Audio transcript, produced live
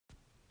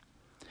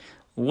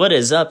What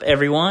is up,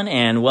 everyone,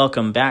 and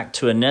welcome back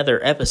to another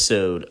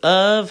episode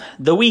of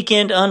the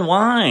Weekend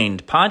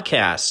Unwind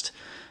podcast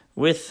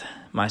with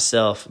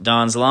myself,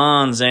 Don's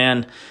Lawns,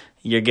 and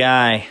your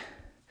guy,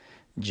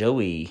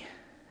 Joey,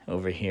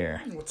 over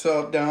here. What's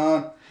up,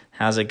 Don?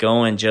 How's it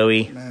going,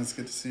 Joey? Man, it's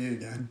good to see you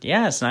again.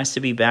 Yeah, it's nice to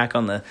be back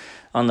on the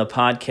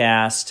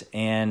podcast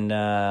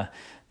and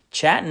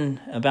chatting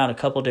about a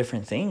couple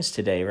different things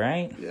today,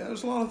 right? Yeah,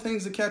 there's a lot of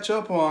things to catch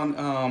up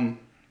on,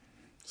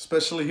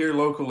 especially here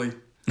locally.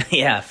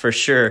 Yeah, for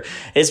sure.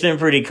 It's been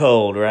pretty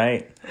cold,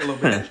 right? A little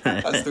bit.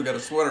 I still got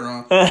a sweater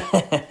on.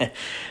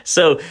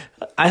 So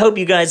I hope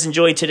you guys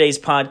enjoyed today's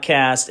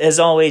podcast. As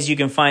always, you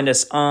can find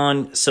us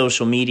on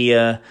social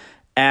media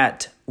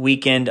at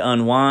Weekend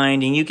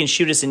Unwind, and you can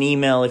shoot us an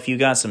email if you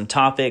got some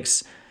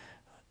topics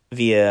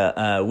via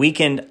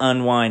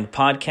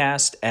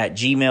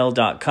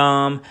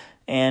weekendunwindpodcast@gmail.com,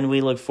 and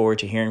we look forward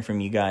to hearing from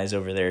you guys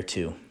over there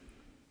too.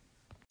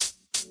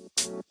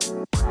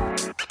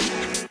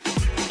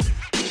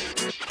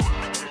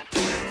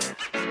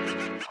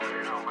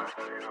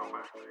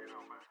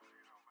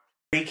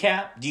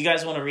 Recap? Do you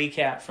guys want to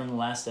recap from the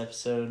last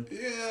episode?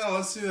 Yeah,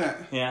 let's do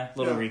that. Yeah,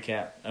 little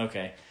recap.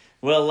 Okay.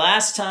 Well,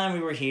 last time we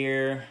were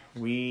here,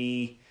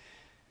 we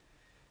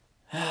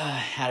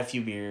had a few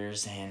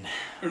beers and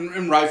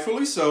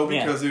rightfully so,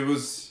 because it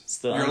was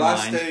your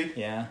last day.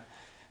 Yeah,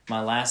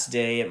 my last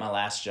day at my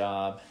last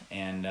job,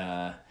 and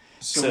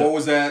so what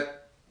was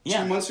that?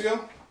 2 months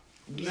ago?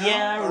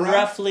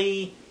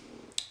 Roughly.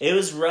 It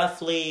was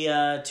roughly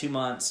 2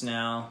 months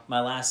now.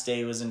 My last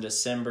day was in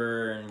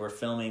December, and we're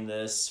filming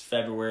this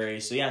February.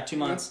 So, 2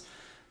 months,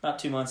 about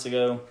 2 months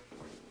ago.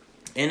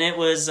 And it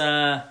was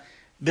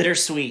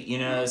bittersweet, you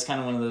know. It's kind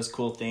of one of those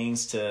cool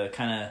things to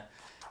kind of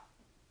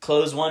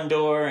close one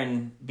door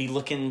and be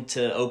looking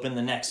to open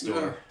the next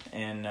door.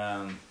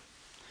 Yeah.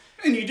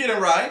 And you did it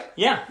right.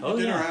 Yeah. You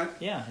did it right.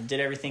 Yeah, I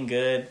did everything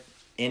good.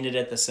 Ended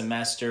at the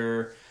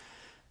semester.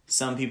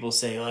 Some people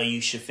say, oh,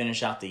 you should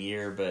finish out the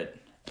year, but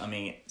I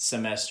mean,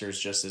 semester is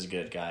just as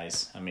good,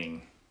 guys. I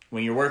mean,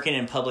 when you're working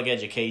in public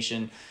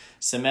education,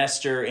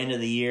 semester, end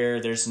of the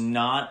year, there's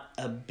not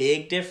a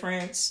big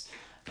difference.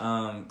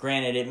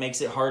 Granted, it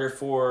makes it harder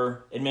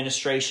for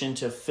administration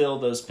to fill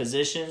those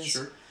positions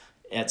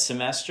at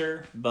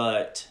semester,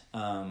 but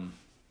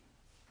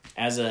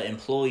as an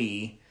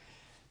employee,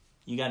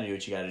 you got to do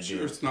what you got to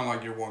do. It's not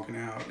like you're walking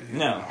out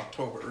in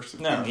October or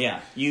something. No,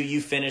 yeah.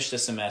 You finished the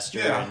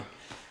semester,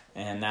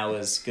 and that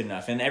was good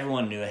enough. And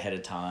everyone knew ahead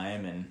of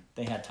time, and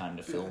they had time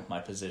to fill my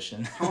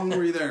position. How long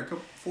were you there?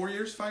 4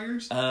 years, 5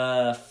 years?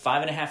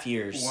 5.5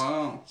 years.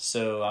 Wow.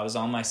 So I was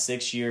on my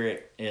 6th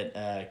year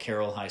at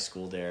Carroll High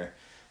School there.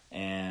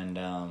 And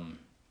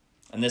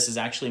this is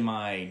actually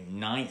my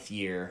 9th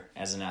year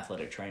as an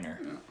athletic trainer.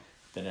 Yeah.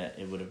 That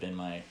it would have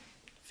been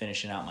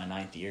finishing out my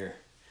 9th year.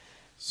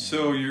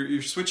 So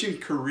you're switching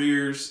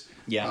careers.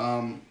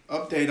 Yeah.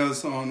 Update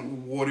us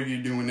on what are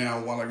you doing now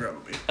while I grab a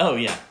beer. Oh,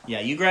 yeah. Yeah,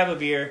 you grab a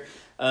beer.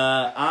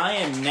 I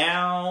am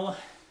now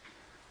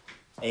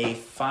a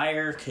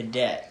fire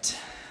cadet.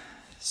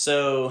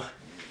 So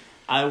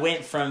I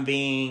went from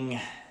being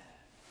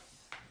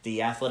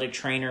the athletic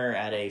trainer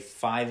at a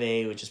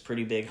 5A, which is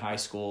pretty big high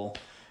school,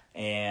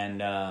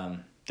 and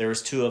there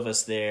was 2 of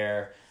us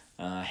there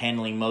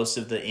handling most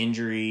of the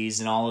injuries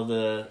and all of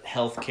the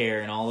health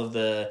care and all of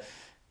the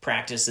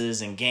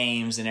practices and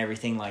games and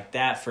everything like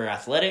that for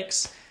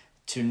athletics,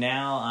 to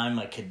now I'm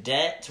a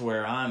cadet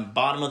where I'm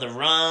bottom of the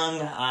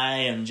rung.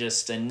 I am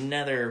just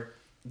another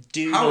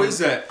dude. How is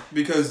that?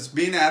 Because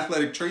being an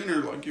athletic trainer,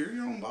 like, you're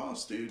your own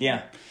boss, dude.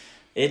 Yeah.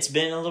 It's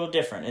been a little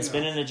different. It's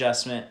been an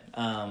adjustment.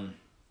 Now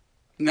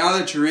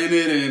that you're in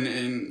it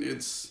and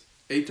it's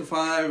 8 to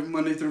 5,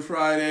 Monday through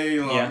Friday.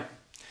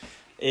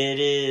 It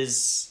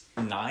is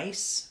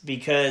nice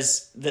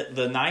because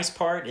the nice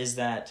part is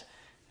that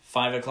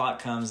 5 o'clock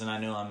comes and I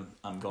know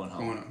I'm going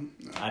home.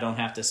 I don't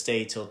have to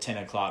stay till 10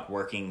 o'clock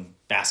working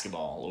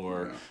basketball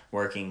or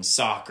working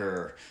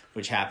soccer,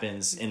 which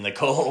happens in the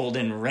cold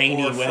and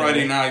rainy weather.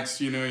 Friday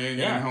nights, you're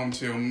getting home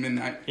till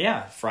midnight.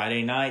 Yeah,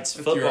 Friday nights,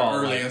 That's football.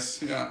 Your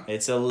earliest,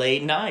 It's a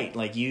late night.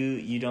 Like,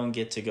 you don't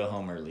get to go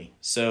home early.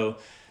 So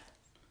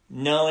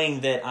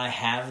knowing that I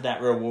have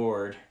that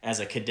reward as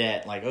a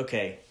cadet, like,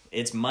 okay,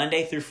 it's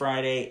Monday through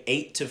Friday,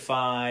 8 to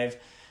 5.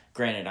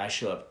 Granted, I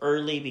show up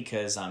early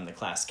because I'm the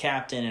class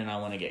captain and I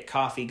want to get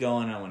coffee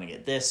going. I want to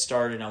get this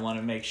started. I want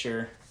to make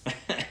sure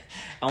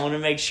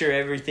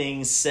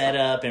everything's set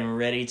up and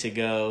ready to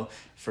go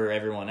for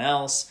everyone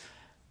else.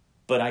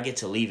 But I get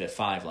to leave at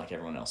 5 like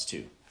everyone else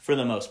too, for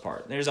the most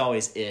part. There's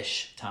always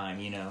ish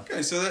time, you know.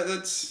 Okay, so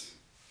that's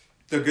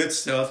the good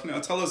stuff. Now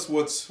tell us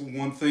what's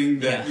one thing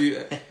that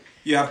you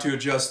have to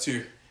adjust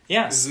to.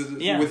 Yes.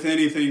 With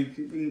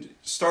anything,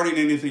 starting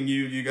anything,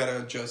 you got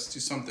to adjust to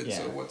something. Yeah.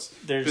 So what's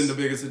been the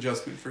biggest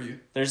adjustment for you?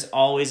 There's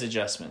always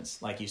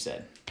adjustments, like you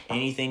said.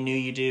 Anything new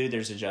you do,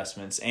 there's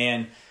adjustments.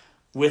 And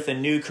with a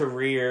new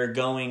career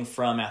going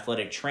from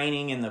athletic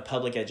training in the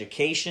public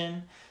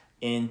education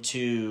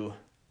into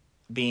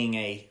being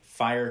a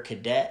fire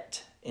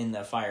cadet in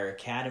the fire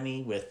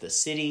academy with the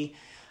city,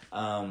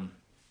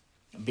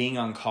 being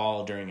on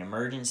call during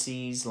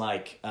emergencies,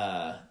 like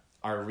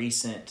our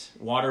recent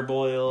water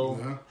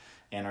boil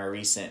and our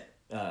recent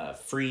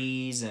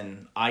freeze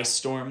and ice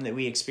storm that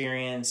we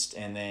experienced,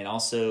 and then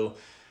also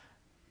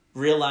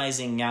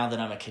realizing now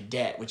that I'm a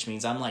cadet, which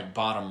means I'm like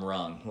bottom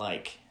rung,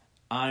 like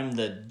I'm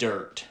the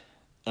dirt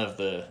of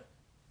the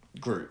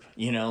group,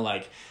 you know,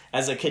 like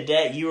as a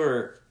cadet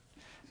you're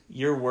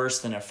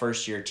worse than a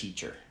first year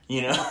teacher,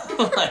 you know.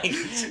 Like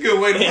it's a good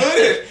way to put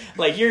it.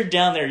 Like you're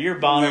down there, you're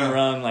bottom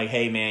rung, like,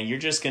 hey man, you're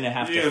just gonna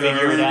have to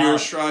figure it out. Your out.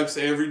 stripes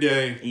every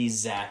day.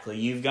 Exactly.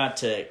 You've got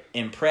to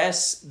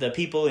impress the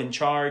people in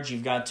charge,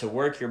 you've got to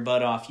work your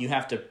butt off, you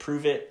have to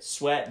prove it,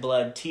 sweat,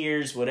 blood,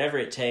 tears, whatever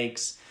it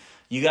takes.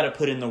 You got to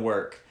put in the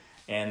work,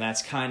 and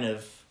that's kind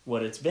of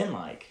what it's been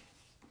like.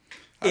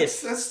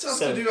 That's tough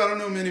to do. I don't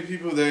know many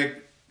people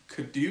that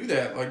could do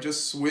that, like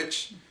just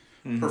switch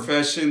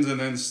professions and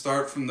then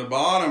start from the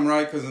bottom,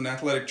 right? Because in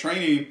athletic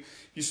training,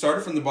 you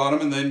started from the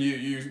bottom and then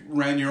you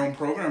ran your own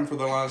program for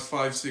the last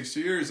 5-6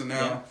 years, and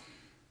now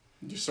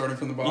you're starting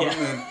from the bottom,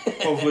 and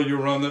hopefully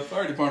you'll run the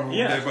fire department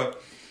one day.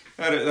 But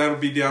that'll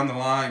be down the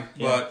line.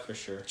 But for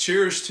sure.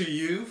 Cheers to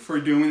you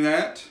for doing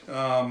that.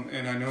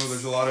 And I know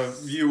there's a lot of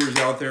viewers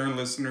out there and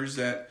listeners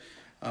that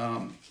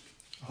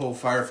hold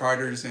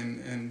firefighters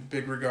in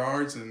big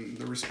regards, and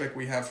the respect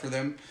we have for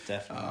them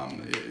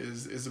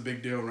is a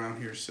big deal around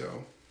here.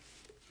 So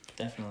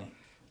definitely.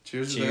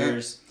 Cheers to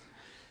that.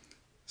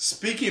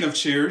 Speaking of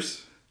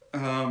cheers,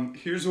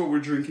 here's what we're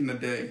drinking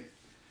today.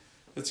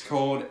 It's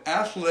called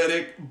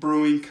Athletic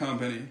Brewing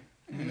Company,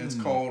 and it's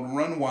called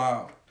Run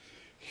Wild.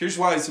 Here's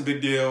why it's a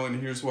big deal,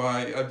 and here's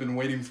why I've been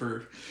waiting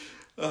for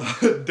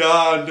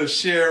Don to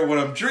share what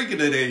I'm drinking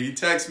today. He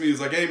texted me,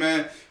 he's like, hey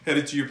man,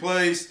 headed to your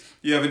place,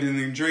 you have anything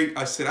to drink?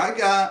 I said, I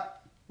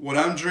got what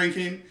I'm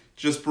drinking,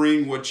 just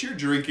bring what you're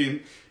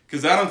drinking,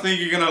 because I don't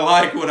think you're going to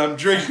like what I'm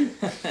drinking.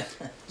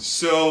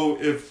 So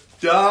if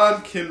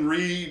Don can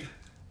read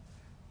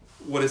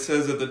what it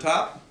says at the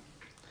top.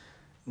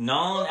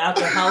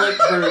 Non-alcoholic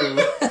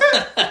brew.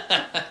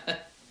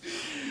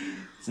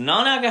 It's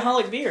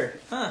non-alcoholic beer.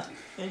 Huh.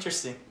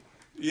 Interesting.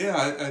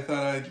 Yeah, I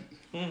thought I'd...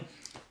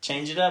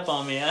 Change it up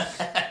on me, huh?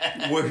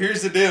 Well,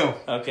 here's the deal.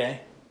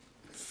 Okay.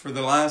 For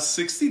the last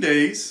 60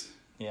 days,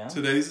 yeah.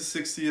 Today's the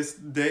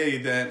 60th day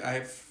that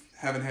I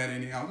haven't had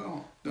any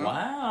alcohol. No.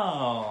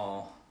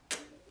 Wow.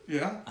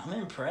 Yeah. I'm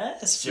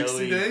impressed, 60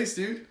 Joey. days,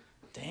 dude.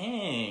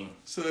 Dang.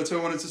 So that's why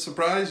I wanted to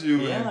surprise you.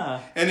 Yeah.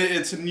 And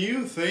it's a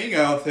new thing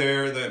out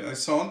there that I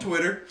saw on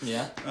Twitter.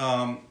 Yeah.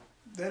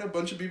 That a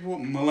bunch of people,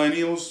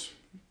 millennials,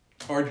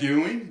 are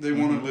doing. They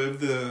want to live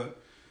the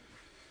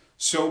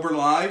sober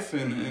life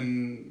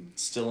and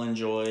still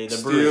enjoy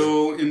the brew.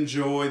 Still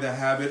enjoy the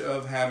habit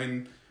of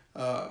having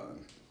a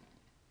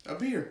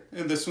beer.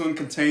 And this one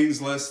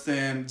contains less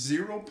than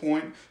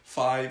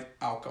 0.5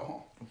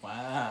 alcohol.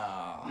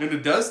 Wow. And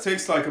it does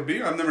taste like a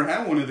beer. I've never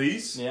had one of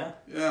these. Yeah?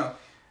 Yeah.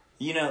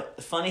 You know,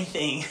 the funny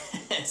thing,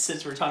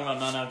 since we're talking about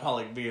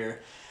non-alcoholic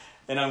beer,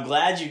 and I'm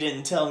glad you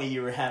didn't tell me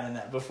you were having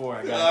that before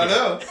I got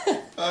here.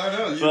 I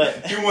know.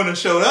 But you wouldn't have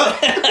showed up.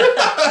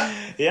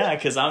 Yeah,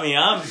 because, I mean,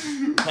 I'm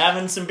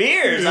having some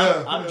beers.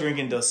 Yeah, I'm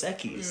drinking Dos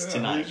Equis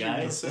tonight,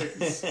 guys. Dos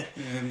Equis.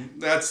 And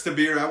that's the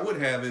beer I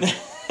would have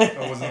if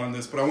I wasn't on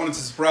this. But I wanted to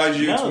surprise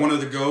you. No. It's one of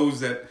the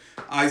goals that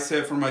I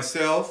set for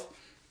myself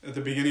at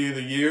the beginning of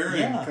the year.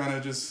 Yeah. And kind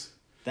of just...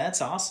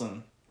 That's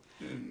awesome.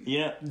 You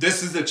know,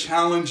 this is a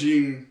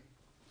challenging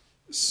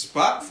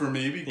spot for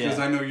me because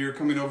I know you're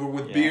coming over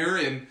with beer,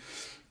 and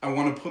I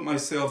want to put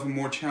myself in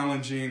more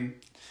challenging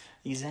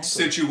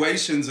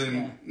situations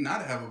and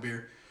not have a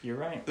beer. You're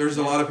right. There's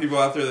a lot of people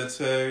out there that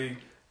say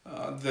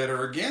that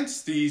are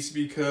against these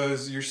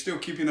because you're still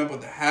keeping up with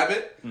the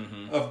habit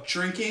of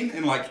drinking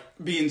and like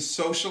being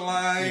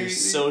socialized. You're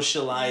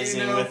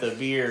socializing with a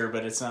beer,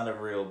 but it's not a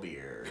real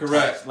beer.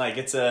 Correct. Like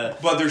it's a.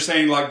 But they're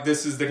saying like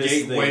this is the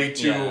gateway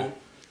to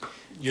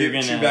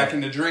get you back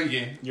into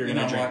drinking. You're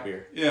gonna drink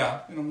beer.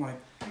 Yeah, and I'm like,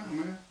 no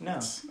man, no,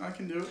 I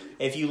can do it.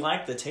 If you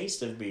like the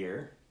taste of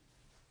beer,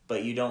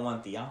 but you don't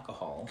want the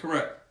alcohol.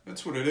 Correct.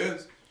 That's what it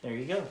is. There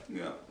you go.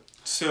 Yeah.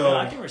 So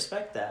I can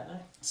respect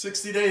that.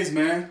 60 days,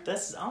 man.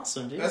 That's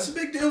awesome, dude. That's a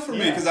big deal for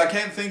me because I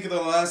can't think of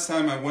the last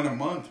time I went a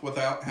month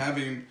without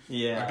having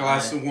a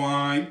glass of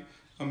wine,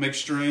 a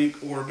mixed drink,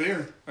 or a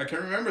beer. I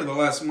can't remember the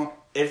last month.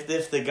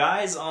 If the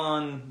guys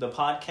on the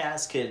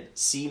podcast could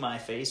see my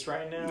face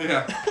right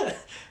now,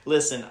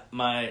 listen,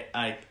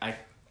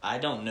 I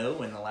don't know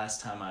when the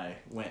last time I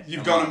went.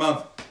 You've gone a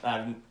month.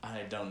 I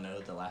don't know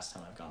the last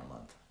time I've gone a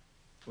month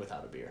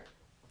without a beer.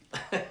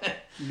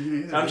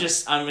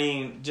 Just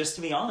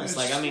to be honest,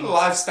 it's the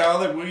lifestyle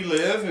that we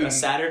live in. A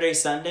Saturday,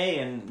 Sunday,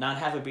 and not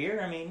have a beer.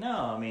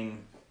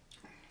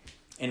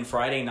 And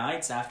Friday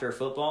nights after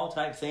football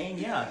type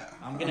thing,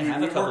 I'm gonna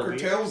have a couple of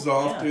beers. We work our tails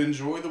off to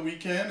enjoy the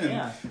weekend,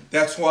 and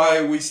that's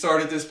why we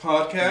started this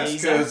podcast.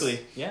 Exactly.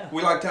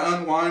 We like to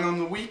unwind on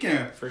the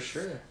weekend for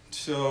sure.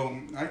 So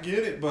I get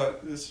it,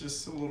 but it's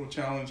just a little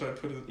challenge I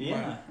put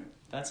it.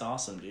 That's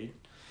awesome, dude.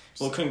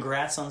 Well,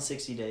 congrats on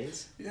 60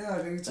 days. Yeah, I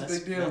think it's a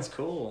big deal. That's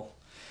cool.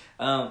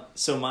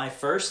 So my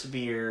first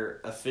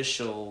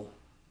official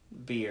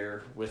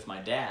beer with my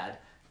dad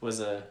was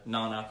a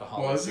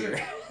non-alcoholic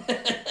beer.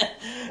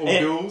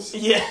 O'Doul's?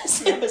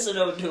 Yes, it was an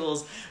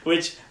O'Doul's,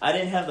 which I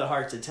didn't have the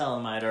heart to tell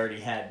him I'd already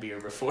had beer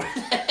before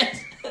that.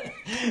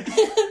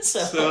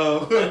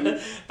 so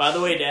by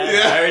the way, Dad,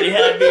 I already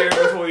had beer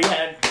before you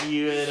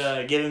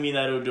had given me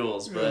that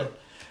O'Doul's, but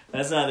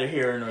that's neither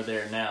here nor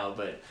there now.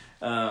 But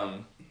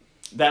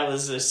that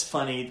was just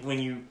funny when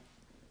you.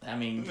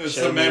 It's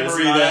showed a me it was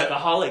memory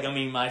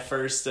non-alcoholic. My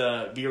first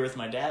beer with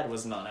my dad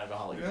was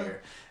non-alcoholic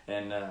beer,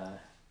 and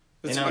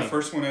that's my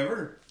first one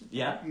ever.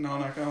 Yeah,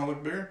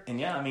 non-alcoholic beer. And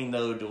the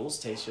O'Doul's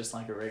taste just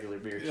like a regular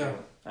beer too.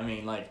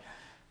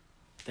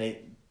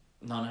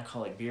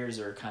 Non-alcoholic beers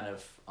are kind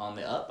of on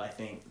the up, I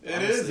think. It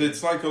honestly. Is.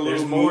 It's like a little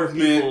There's more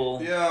movement. People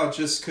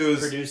just because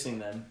producing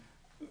them.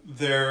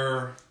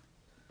 They're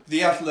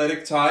the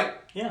athletic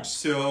type. Yeah.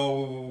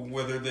 So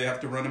whether they have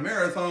to run a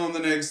marathon the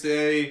next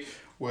day,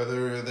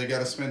 whether they got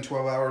to spend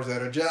 12 hours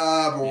at a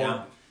job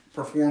or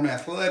perform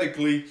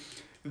athletically,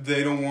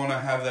 they don't want to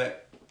have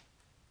that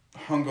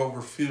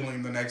hungover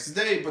feeling the next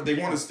day, but they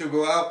want to still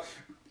go out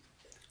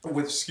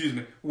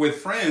with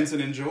friends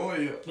and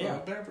enjoy a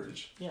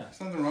beverage. Yeah. There's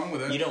nothing wrong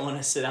with that. You don't want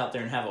to sit out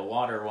there and have a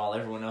water while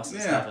everyone else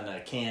is having a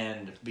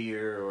canned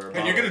beer or a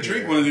and you're going to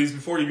drink one of these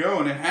before you go,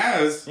 and it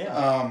has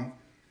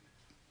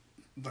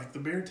like the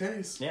beer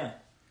taste. Yeah.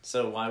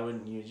 So why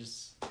wouldn't you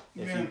just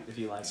if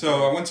you like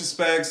So I went to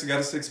Specs, I got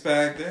a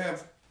 6-pack. They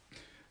have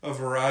a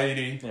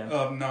variety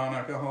of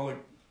non-alcoholic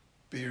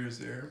beers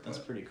there. That's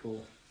pretty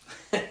cool.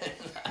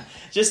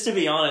 Just to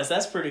be honest,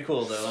 that's pretty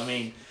cool though.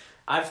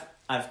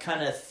 I've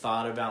kind of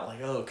thought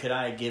about could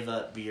I give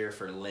up beer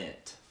for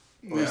Lent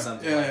or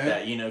something like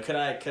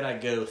that? Could I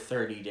go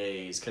 30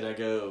 days? Could I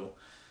go?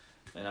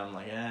 And I'm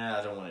like,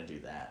 I don't want to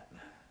do that.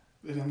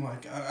 And I'm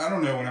like, I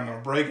don't know when I'm going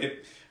to break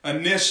it.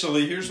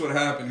 Initially, here's what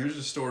happened. Here's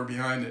the story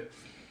behind it.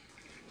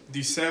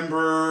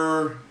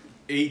 December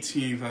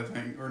 18th, I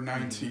think, or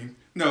 19th.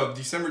 No,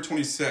 December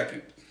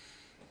 22nd.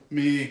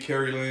 Me,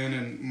 Carrie Lynn,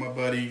 and my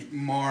buddy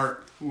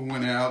Mark, we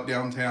went out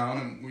downtown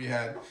and we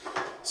had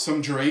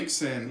some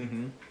drinks,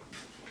 and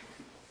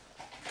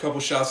a couple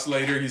shots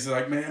later, he's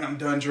like, man, I'm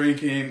done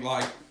drinking.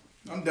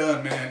 I'm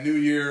done, man. New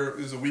Year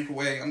is a week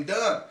away. I'm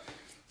done.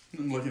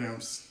 I'm looking at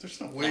him. There's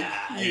no way.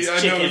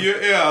 I know you.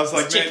 Yeah, I was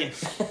like, man.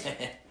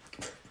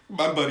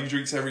 My buddy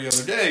drinks every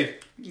other day.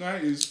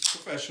 Right? He's a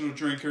professional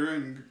drinker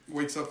and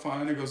wakes up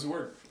fine and goes to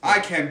work. I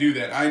can't do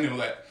that. I know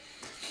that.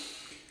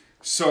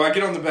 So I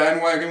get on the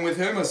bandwagon with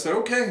him. I said,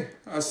 okay.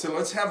 I said,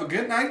 let's have a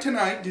good night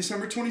tonight,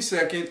 December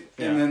 22nd.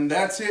 Yeah. And then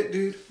that's it,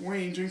 dude. We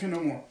ain't drinking no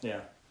more. Yeah.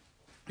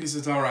 He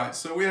says, all right.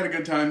 So we had a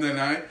good time that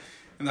night.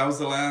 And that was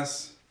the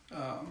last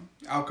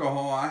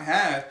alcohol I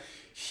had.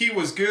 He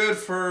was good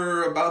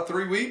for about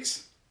 3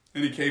 weeks.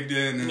 And he caved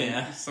in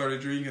and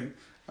started drinking.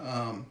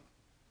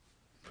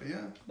 But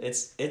yeah.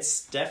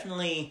 It's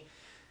definitely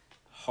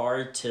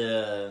hard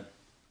to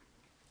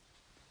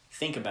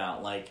think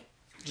about,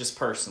 just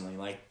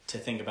personally, to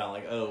think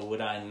about,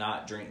 would I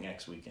not drink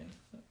next weekend?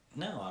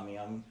 No,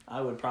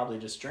 I would probably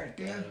just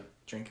drink.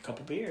 Drink a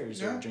couple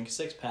beers or drink a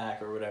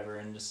 6-pack or whatever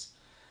and just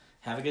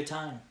have a good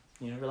time.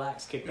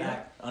 Relax, kick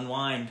back,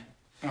 unwind.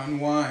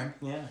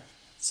 Yeah.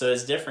 So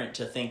it's different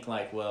to think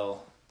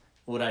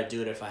would I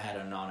do it if I had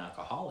a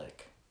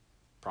non-alcoholic?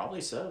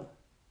 Probably so.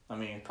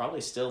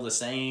 Probably still the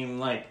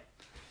same,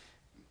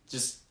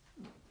 just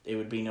it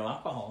would be no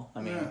alcohol.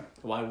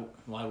 Why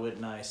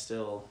wouldn't I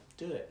still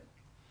do it?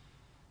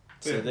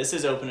 So this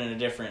is opening a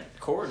different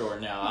corridor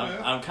now.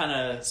 I'm kind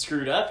of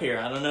screwed up here.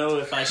 I don't know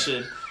if I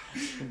should.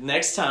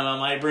 Next time I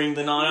might bring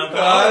the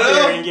non-alcoholic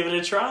beer and give it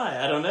a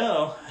try. I don't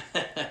know.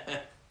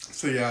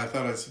 So I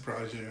thought I'd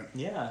surprise you.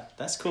 Yeah,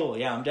 that's cool.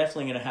 Yeah, I'm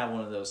definitely going to have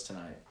one of those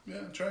tonight.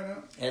 Yeah, try it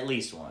out. At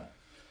least one.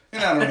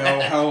 And I don't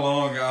know how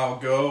long I'll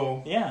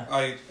go.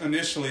 Yeah.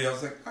 Initially I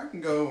was like, I can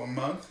go a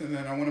month, and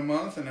then I went a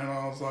month, and then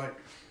I was like,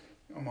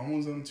 I'm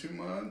almost on 2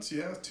 months.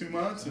 Yeah, 2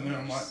 months. And then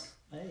I'm like,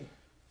 hey,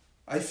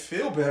 I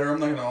feel better. I'm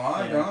not going to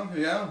lie, Don.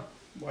 Yeah.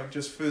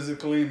 Just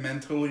physically,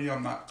 mentally,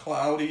 I'm not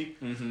cloudy.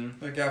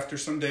 Mm-hmm. After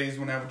some days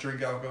when I would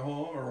drink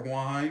alcohol or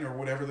wine or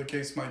whatever the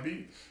case might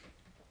be,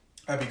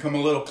 I become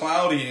a little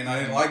cloudy, and I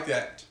didn't like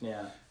that.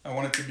 Yeah. I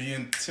wanted to be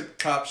in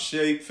tip-top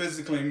shape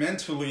physically,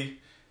 mentally,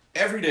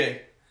 every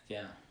day.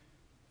 Yeah.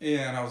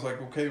 And I was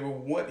like, okay, well,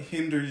 what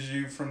hinders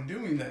you from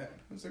doing that?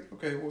 I was like,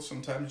 okay, well,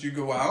 sometimes you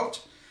go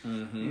out,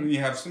 and you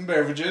have some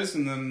beverages,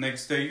 and then the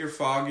next day you're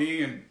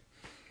foggy, and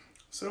I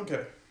said,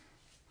 okay.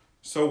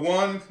 So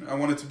 1, I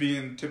wanted to be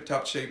in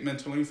tip-top shape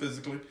mentally and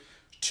physically.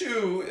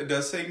 2, it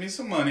does save me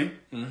some money.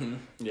 Mm-hmm.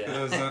 Yeah.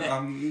 Because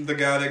I'm the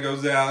guy that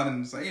goes out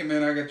and say, hey,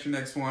 man, I got your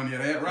next one.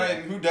 Yeah, right? Yeah.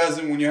 And who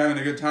doesn't when you're having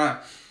a good time?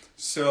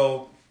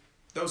 So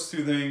those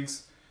 2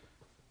 things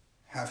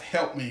have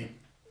helped me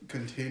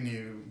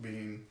continue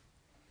being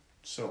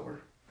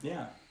sober.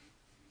 Yeah.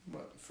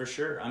 But for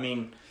sure.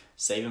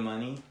 Saving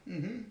money.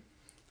 Mm-hmm.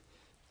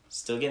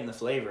 Still getting the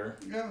flavor.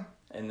 Yeah.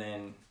 And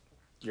then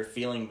you're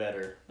feeling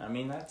better.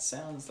 That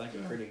sounds like a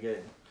pretty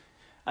good.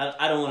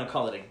 I don't want to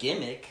call it a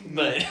gimmick,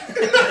 but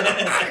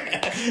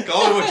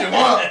call it what you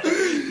want.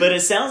 But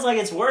it sounds like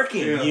it's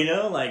working. Yeah. You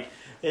know, like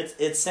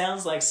it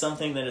sounds like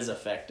something that is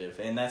effective,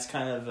 and that's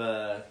kind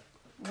of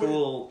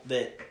cool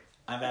that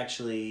I'm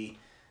actually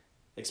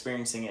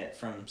experiencing it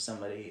from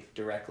somebody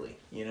directly.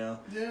 You know,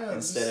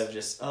 instead of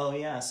just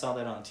I saw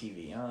that on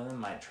TV. Oh, I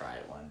might try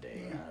it one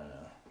day. I don't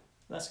know.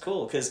 That's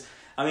cool because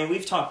I mean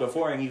we've talked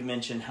before, and you've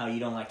mentioned how you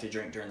don't like to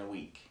drink during the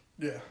week.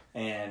 Yeah.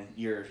 And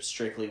you're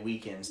strictly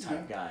weekends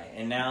type guy.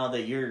 And now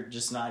that you're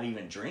just not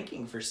even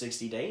drinking for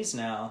 60 days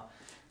now,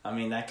 I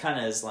mean, that kind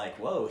of is like,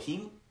 whoa,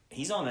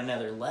 he's on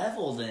another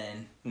level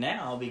then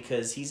now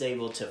because he's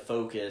able to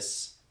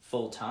focus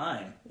full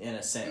time in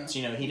a sense.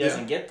 You know, he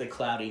doesn't get the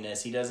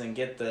cloudiness. He doesn't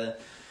get the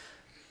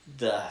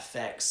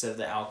effects of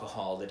the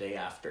alcohol the day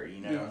after,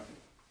 you know. Yeah.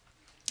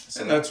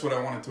 So, and that's what I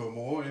wanted to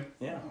avoid.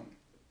 Yeah.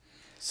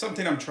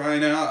 Something I'm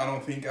trying out. I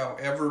don't think I'll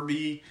ever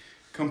be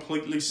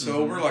completely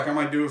sober. Like I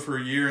might do it for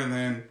a year and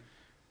then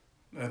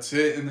that's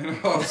it, and then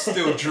I'll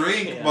still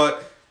drink.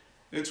 But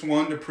it's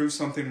one, to prove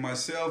something to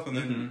myself, and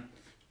then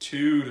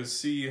two, to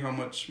see how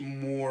much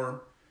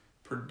more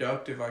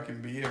productive I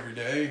can be every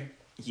day.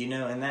 You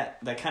know, and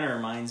that kind of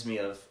reminds me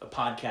of a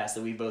podcast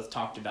that we both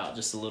talked about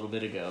just a little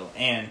bit ago.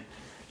 And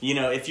you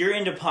know, if you're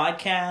into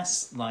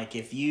podcasts, like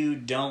if you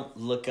don't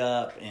look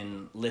up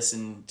and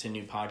listen to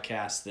new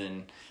podcasts,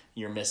 then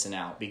you're missing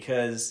out,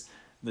 because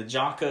the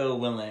Jocko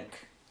Willink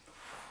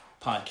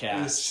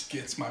podcast. This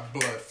gets my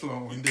blood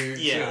flowing, dude.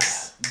 Yeah.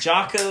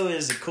 Jocko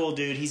is a cool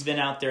dude. He's been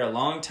out there a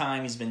long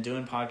time. He's been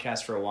doing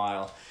podcasts for a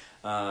while.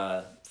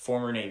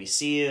 Former Navy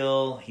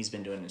SEAL. He's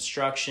been doing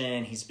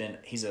instruction.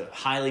 He's a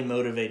highly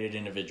motivated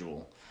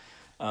individual.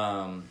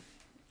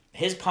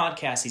 His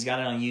podcast, he's got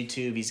it on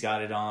YouTube. He's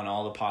got it on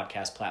all the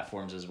podcast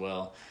platforms as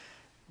well.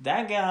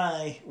 That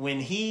guy, when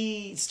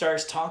he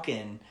starts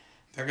talking,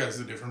 that guy's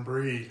a different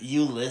breed.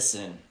 You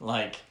listen.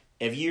 Like,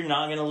 if you're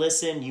not going to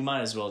listen, you might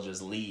as well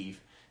just leave.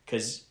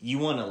 Because you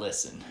want to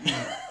listen.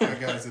 That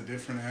guy's a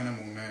different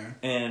animal, man.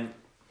 And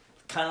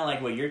kind of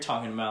like what you're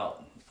talking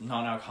about,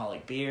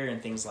 non-alcoholic beer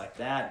and things like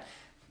that,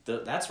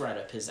 that's right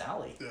up his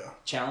alley. Yeah.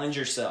 Challenge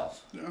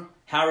yourself. Yeah.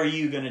 How are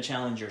you going to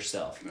challenge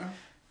yourself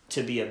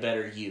to be a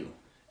better you?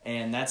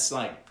 And that's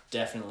like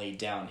definitely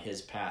down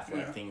his path,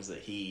 like things that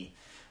he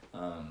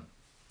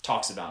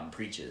talks about and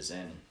preaches.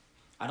 And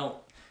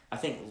I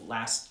think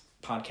last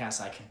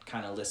podcast I can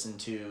kind of listen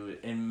to,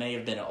 it may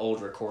have been an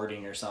old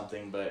recording or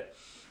something, but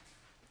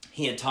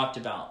he had talked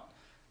about,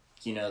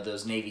 you know,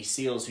 those Navy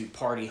SEALs who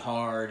party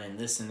hard and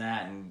this and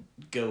that and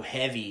go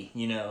heavy,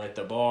 you know, at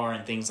the bar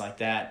and things like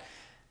that.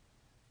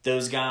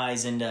 Those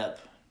guys end up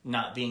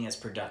not being as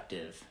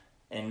productive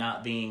and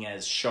not being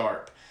as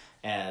sharp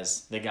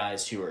as the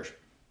guys who are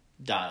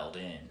dialed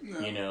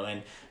in, you know.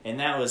 And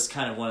that was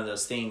kind of one of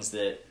those things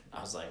that I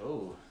was like,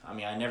 oh, I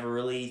mean, I never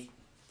really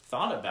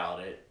thought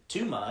about it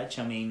too much.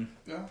 I mean,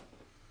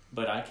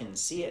 but I can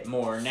see it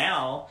more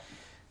now,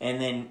 and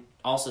then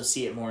also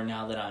see it more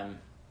now that I'm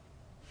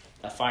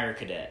a fire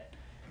cadet.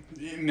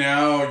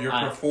 Now your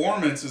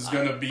performance is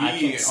going to be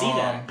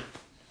on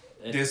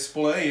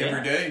display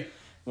every day.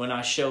 When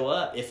I show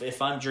up,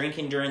 if I'm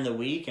drinking during the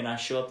week and I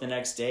show up the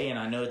next day and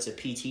I know it's a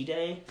PT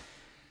day,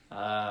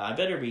 I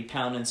better be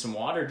pounding some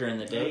water during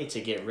the day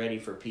to get ready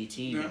for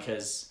PT,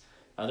 because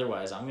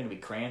otherwise I'm going to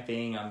be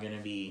cramping, I'm going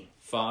to be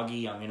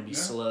foggy, I'm going to be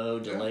slow,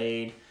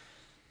 delayed,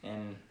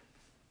 and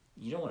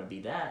you don't want to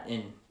be that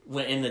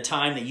in the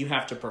time that you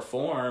have to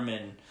perform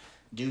and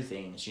do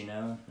things, you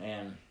know.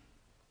 And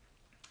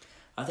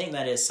I think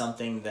that is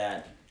something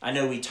that I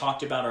know we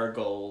talked about our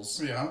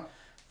goals. Yeah.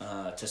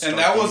 To start, and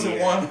that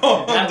wasn't one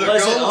on that the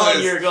wasn't goal on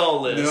list. Your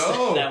goal list.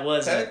 No, that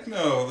wasn't. Heck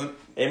no.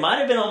 It might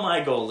have been on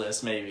my goal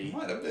list, maybe.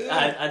 Might have been.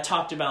 I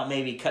talked about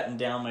maybe cutting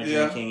down my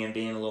drinking and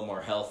being a little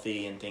more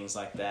healthy and things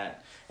like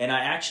that. And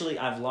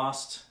I've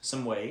lost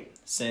some weight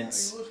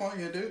since you look like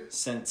it, dude.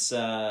 Since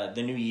the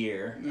new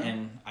year,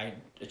 and I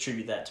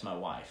attribute that to my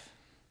wife.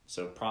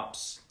 So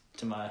props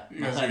to my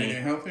You guys honey. are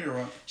eating healthy or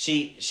what?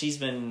 She's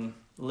been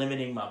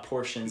limiting my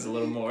portions a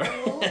little more,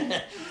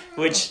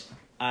 which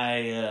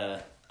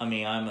I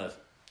mean,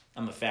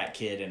 I'm a fat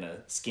kid in a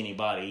skinny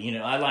body. You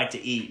know, I like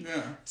to eat.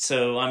 Yeah.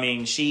 So, I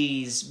mean,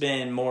 she's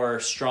been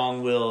more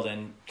strong-willed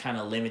and kind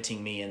of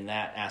limiting me in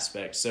that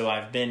aspect. So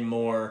I've been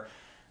more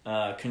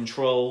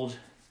controlled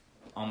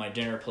on my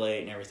dinner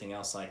plate and everything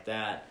else like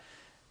that.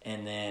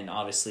 And then,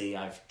 obviously,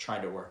 I've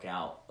tried to work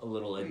out a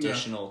little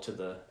additional to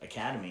the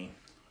academy.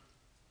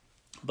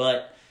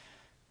 But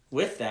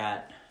with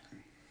that,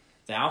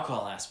 the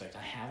alcohol aspect,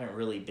 I haven't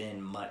really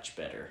been much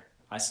better.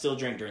 I still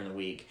drink during the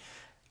week.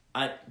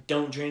 I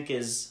don't drink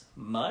as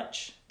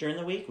much during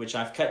the week, which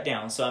I've cut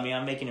down. So, I mean,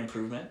 I'm making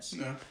improvements.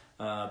 Yeah.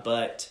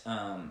 But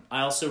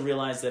I also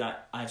realized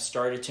that I've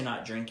started to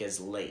not drink as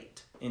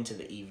late into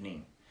the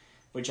evening,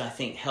 which I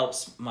think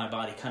helps my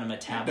body kind of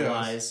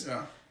metabolize.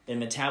 It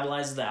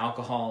metabolizes the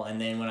alcohol, and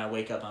then when I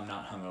wake up, I'm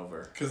not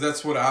hungover. Because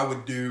that's what I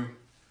would do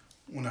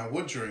when I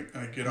would drink.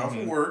 I'd get off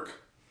of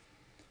work,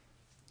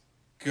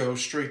 go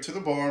straight to the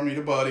bar, meet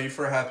a buddy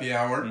for a happy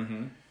hour,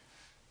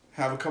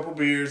 have a couple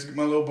beers, get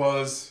my little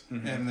buzz,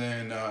 and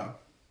then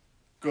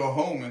go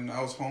home. And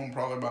I was home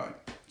probably by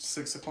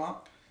 6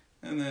 o'clock.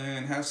 And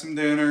then have some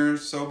dinner,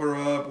 sober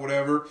up,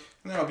 whatever.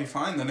 And then I'll be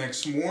fine the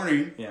next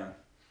morning. Yeah.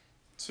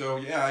 So,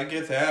 yeah, I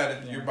get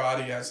that. Your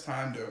body has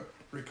time to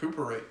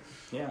recuperate.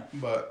 Yeah.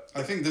 But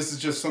I think this is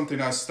just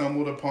something I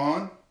stumbled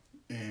upon.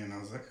 And I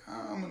was like,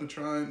 I'm going to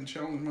try it and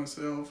challenge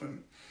myself.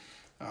 And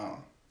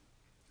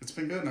it's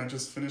been good. And I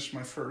just finished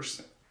my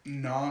first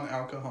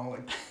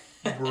non-alcoholic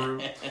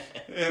brew.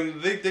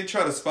 And they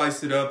try to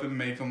spice it up and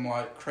make them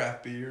like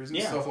craft beers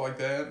and stuff like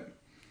that.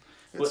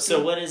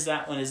 So what is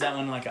that one? Is that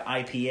one like an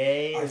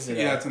IPA? It's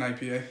an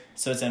IPA.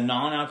 So it's a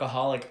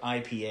non-alcoholic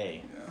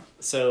IPA. Yeah.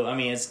 So, I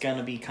mean, it's going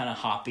to be kind of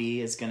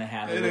hoppy. It's going to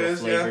have a little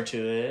flavor to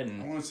it.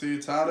 And I want to see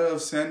it's out of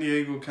San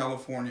Diego,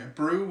 California.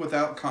 Brew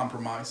without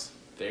compromise.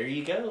 There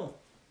you go.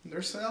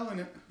 They're selling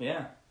it.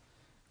 Yeah.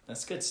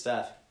 That's good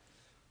stuff.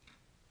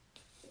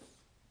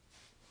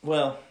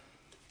 Well,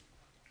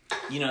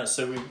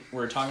 so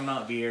we're talking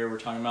about beer. We're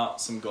talking about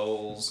some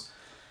goals.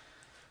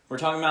 We're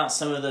talking about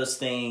some of those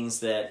things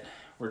that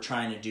we're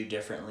trying to do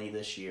differently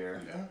this year.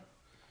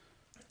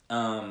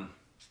 Yeah.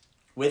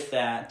 With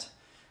that,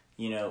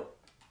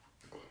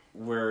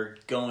 we're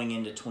going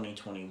into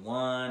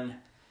 2021.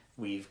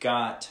 We've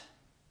got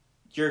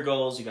your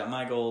goals. You got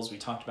my goals. We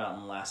talked about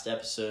in the last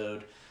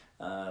episode.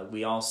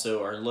 We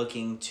also are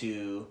looking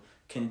to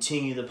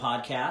continue the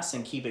podcast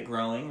and keep it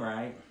growing,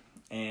 right?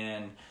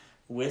 And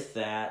with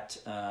that,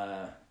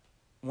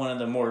 one of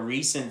the more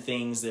recent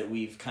things that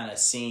we've kind of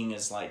seen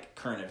is like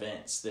current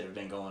events that have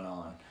been going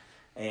on.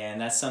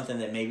 And that's something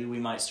that maybe we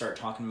might start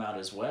talking about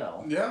as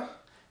well. Yeah.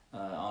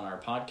 On our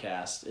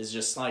podcast is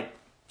just like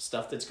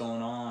stuff that's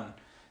going on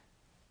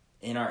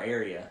in our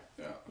area.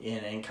 Yeah.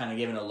 And kind of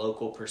giving a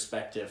local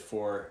perspective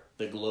for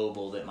the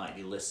global that might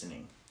be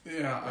listening.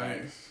 Yeah,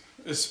 right?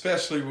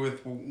 Especially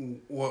with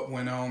what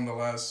went on the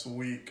last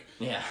week.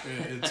 Yeah.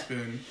 It's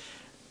been...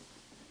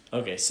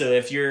 Okay, so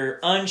if you're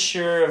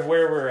unsure of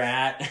where we're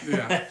at,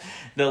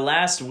 the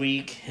last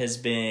week has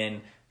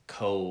been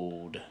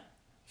cold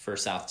for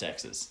South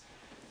Texas.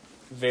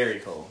 Very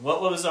cold.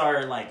 What was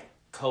our,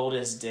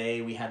 coldest day?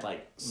 We had,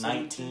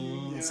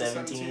 19,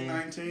 17?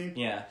 19.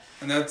 Yeah.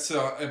 And that's,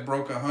 it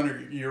broke a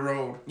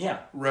 100-year-old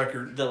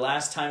record. The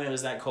last time it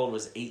was that cold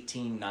was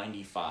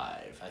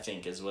 1895, I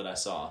think is what I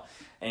saw.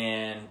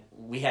 And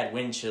we had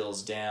wind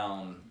chills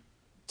down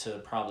to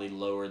probably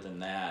lower than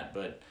that,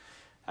 but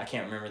I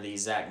can't remember the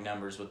exact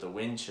numbers with the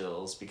wind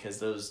chills because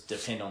those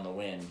depend on the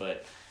wind,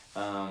 but...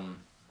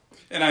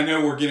 And I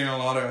know we're getting a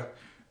lot of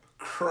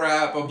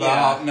crap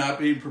about not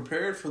being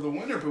prepared for the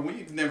winter, but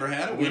we've never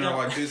had a winter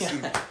like this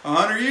in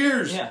 100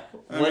 years. Yeah.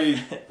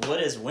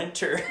 What is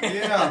winter?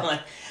 Yeah.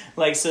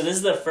 So this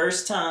is the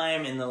first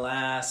time in the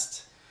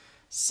last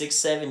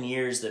 6-7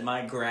 years that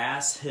my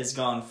grass has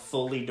gone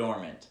fully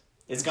dormant.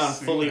 It's gone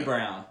fully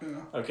brown.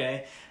 Yeah.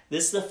 Okay?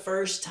 This is the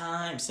first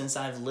time since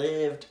I've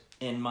lived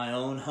in my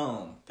own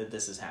home that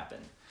this has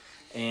happened.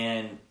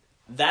 And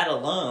that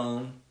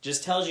alone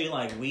just tells you,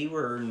 we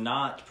were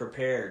not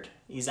prepared.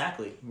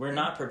 Exactly. We're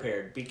not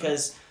prepared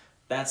because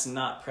that's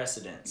not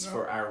precedence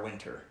for our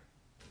winter.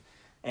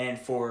 And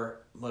for,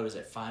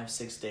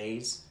 5-6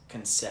 days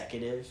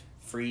consecutive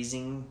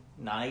freezing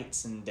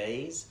nights and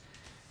days?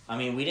 I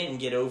mean, we didn't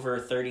get over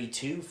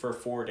 32 for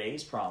 4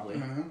 days probably.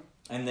 Mm-hmm.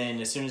 And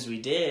then as soon as we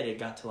did, it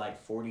got to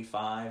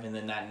 45, and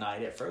then that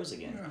night it froze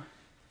again. Yeah.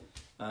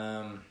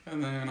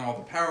 And then all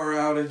the power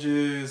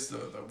outages,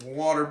 the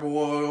water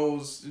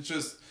boils. It's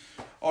just,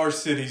 our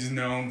city's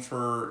known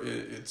for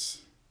its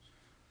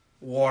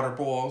water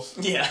boils.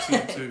 Yeah.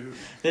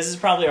 This is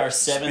probably our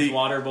 7th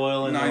water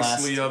boil in the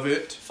last of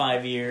it.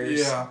 5 years.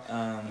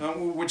 Yeah.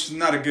 Which is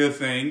not a good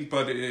thing,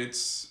 but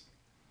it's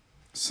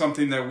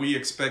something that we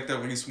expect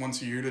at least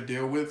once a year to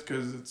deal with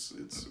because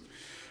it's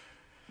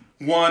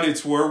one,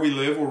 it's where we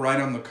live. We're right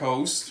on the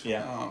coast.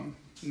 Yeah.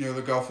 Near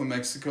the Gulf of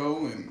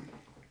Mexico, and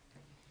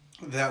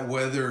that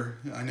weather,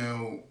 I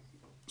know,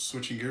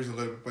 switching gears a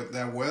little bit, but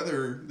that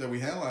weather that we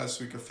had last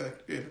week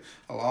affected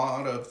a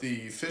lot of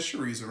the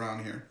fisheries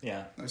around here.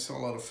 Yeah. I saw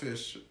a lot of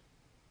fish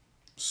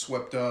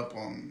swept up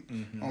on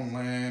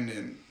land,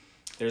 and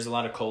there's a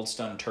lot of cold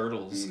stun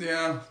turtles.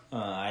 Yeah.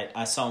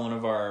 I saw one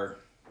of our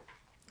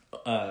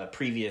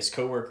previous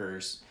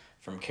coworkers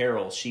from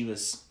Carroll. She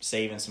was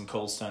saving some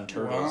cold stun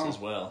turtles as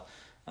well,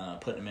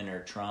 putting them in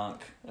her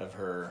trunk of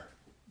her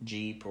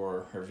Jeep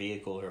or her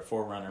vehicle, her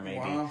 4Runner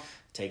maybe,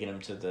 taking them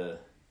to the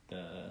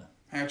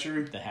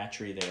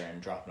hatchery there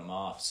and dropping them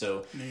off.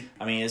 So, neat.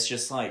 I mean, it's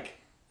just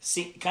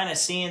kind of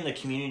seeing the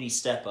community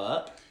step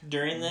up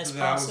during this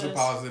process. That was a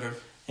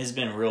positive. Has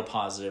been real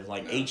positive.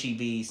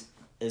 HEB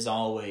is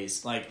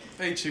always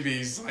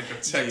HEB's a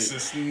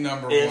Texas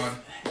number one.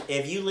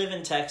 If you live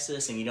in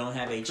Texas and you don't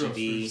have HEB,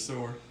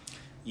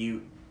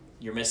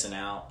 you're missing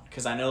out.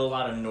 Because I know a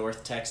lot of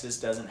North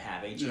Texas doesn't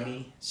have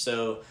HEB,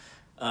 so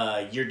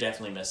you're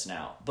definitely missing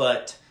out.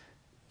 But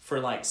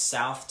for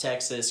South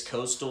Texas,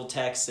 coastal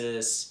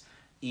Texas,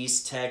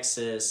 East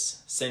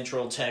Texas,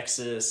 Central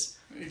Texas,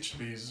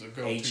 HEB is a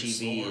go-to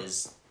HEB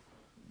is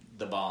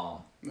the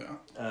bomb.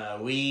 Yeah.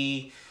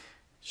 We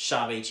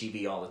shop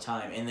HEB all the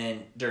time, and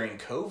then during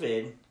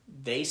COVID,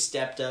 they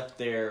stepped up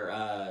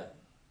their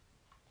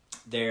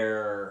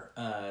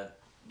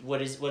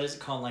what is it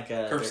called, like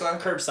a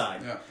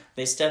curbside. Yeah.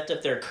 They stepped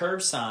up their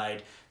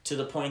curbside to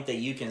the point that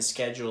you can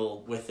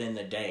schedule within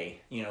the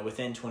day.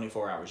 Within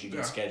 24 hours, you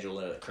can schedule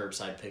a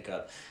curbside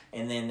pickup,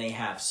 and then they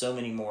have so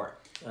many more.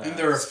 And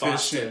they're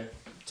spots efficient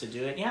to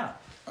do it. Yeah.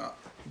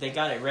 They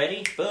got it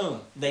ready. Boom.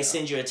 They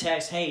send you a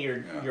text. Hey,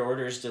 your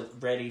order's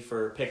ready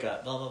for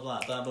pickup. Blah, blah, blah.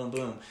 Blah, boom,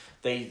 boom.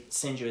 They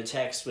send you a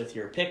text with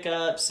your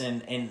pickups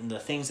and the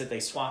things that they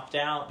swapped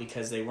out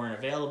because they weren't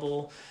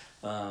available,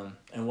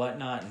 and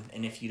whatnot.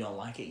 And if you don't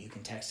like it, you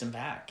can text them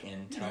back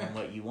and tell them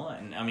what you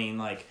want. And I mean,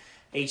 like,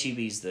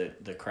 HEB's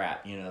the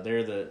crap.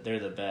 They're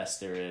the best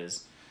there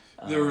is.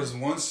 There was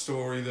one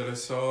story that I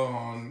saw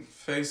on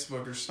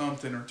Facebook or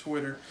something, or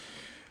Twitter,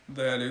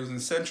 that it was in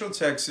Central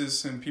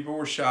Texas, and people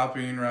were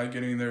shopping, right,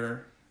 getting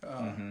their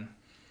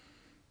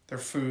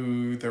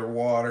food, their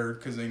water,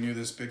 because they knew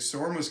this big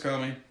storm was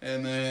coming,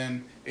 and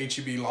then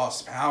HEB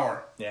lost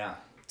power. Yeah.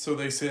 So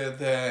they said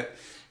that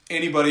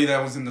anybody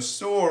that was in the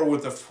store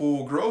with a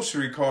full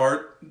grocery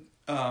cart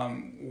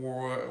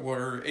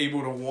were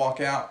able to walk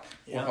out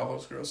with all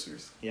those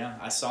groceries. Yeah,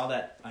 I saw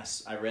that.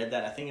 I read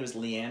that. I think it was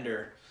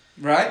Leander.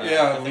 Right?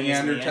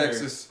 Leander,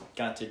 Texas.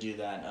 Got to do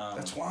that.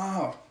 That's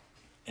wild.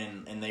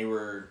 And they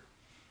were,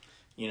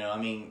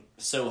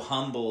 so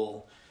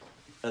humble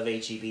of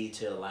HEB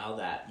to allow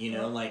that.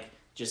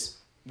 Just,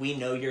 we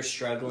know you're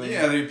struggling.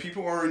 Yeah,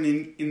 people are in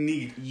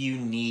need. You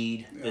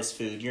need this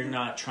food. You're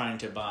not trying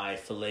to buy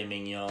filet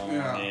mignon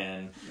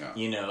and,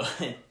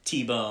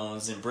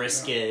 T-bones and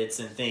briskets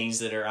and things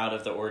that are out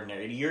of the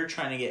ordinary. You're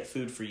trying to get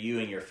food for you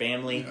and your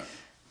family,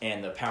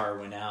 and the power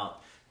went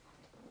out.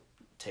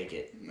 Take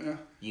it. Yeah.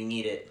 You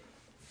need it.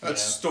 That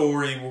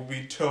story will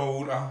be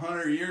told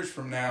 100 years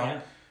from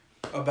now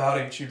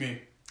about HEB.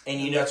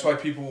 And that's why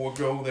people will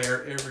go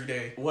there every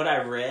day. What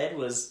I read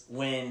was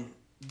when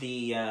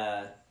the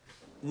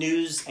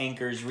news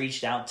anchors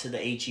reached out to the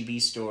HEB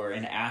store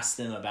and asked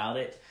them about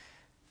it,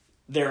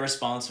 their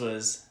response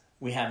was,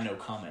 "We have no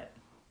comment."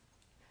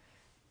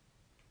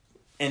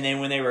 And then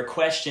when they were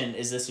questioned,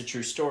 "Is this a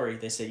true story?"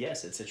 they said,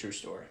 "Yes, it's a true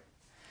story."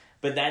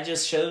 But that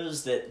just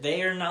shows that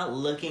they are not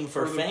looking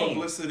for fame.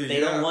 Publicity, they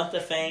don't want the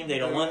fame. They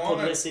don't want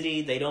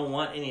publicity. They don't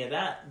want any of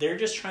that. They're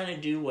just trying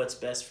to do what's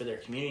best for their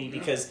community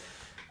because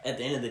at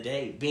the end of the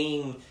day,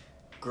 being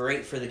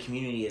great for the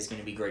community is going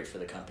to be great for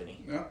the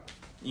company. Yeah.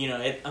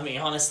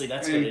 Honestly,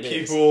 that's what it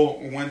is. People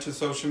went to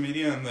social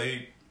media and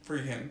they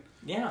freaking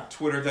Yeah.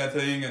 Twittered that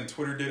thing, and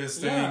Twitter did its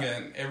thing,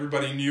 and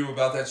everybody knew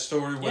about that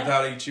story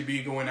without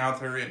HEB going out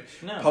there and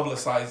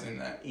publicizing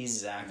that.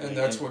 Exactly. And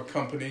that's what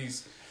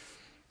companies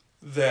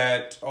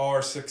that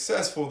are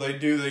successful, they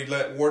do. They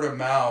let word of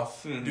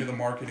mouth do the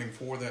marketing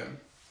for them.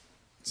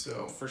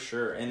 So for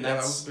sure. And that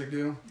was a big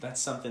deal.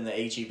 That's something that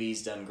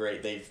HEB's done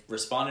great. They've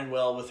responded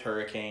well with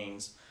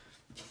hurricanes.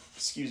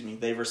 Excuse me.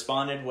 They've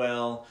responded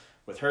well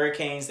with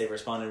hurricanes. They've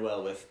responded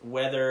well with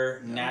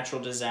weather,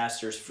 natural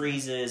disasters,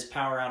 freezes,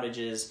 power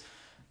outages,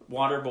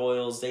 water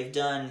boils. They've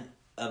done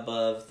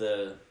above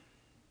the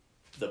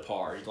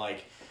par.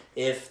 Like,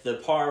 if the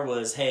par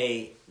was,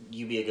 hey,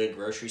 you be a good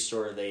grocery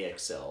store, they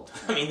excelled.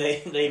 I mean,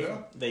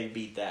 they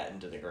beat that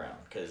into the ground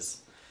because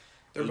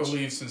their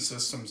beliefs and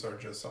systems are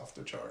just off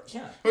the charts.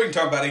 Yeah, we can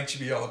talk about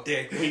HEB all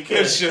day. We could.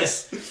 It's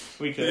just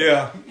we could.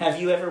 Yeah.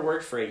 Have you ever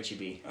worked for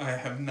HEB? I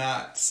have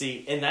not.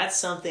 See, and that's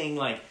something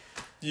like.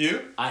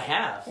 You? I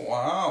have.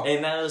 Wow.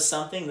 And that was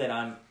something that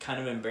I'm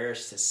kind of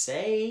embarrassed to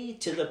say,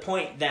 to the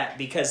point that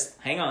because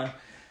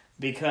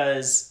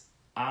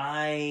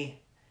I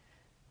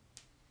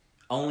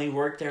only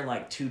worked there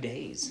like 2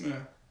 days. Yeah.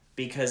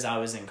 Because I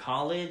was in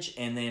college,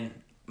 and then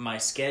my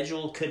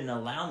schedule couldn't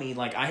allow me.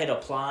 Like, I had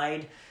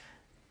applied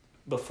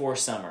before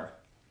summer,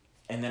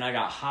 and then I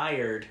got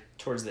hired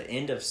towards the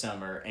end of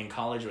summer, and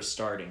college was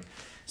starting.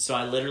 So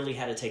I literally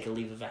had to take a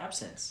leave of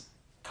absence.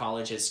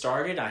 College had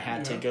started, I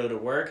had to go to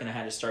work, and I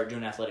had to start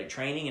doing athletic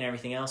training and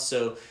everything else,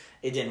 so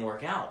it didn't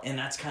work out. And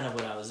that's kind of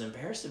what I was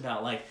embarrassed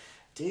about. Like,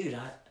 dude,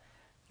 I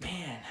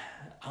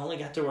only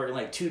got to work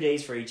like 2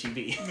 days for HEB.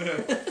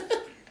 Yeah.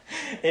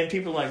 And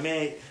people are like,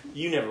 man,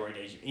 you never worked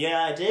at HEB.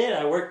 Yeah, I did.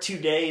 I worked 2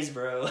 days,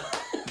 bro.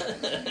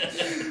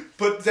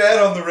 Put that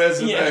on the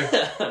resume.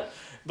 Yeah.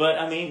 But,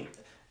 I mean,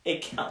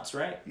 it counts,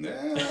 right?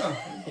 Yeah.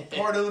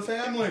 Part of the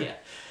family. Yeah.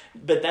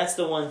 But that's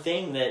the one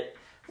thing that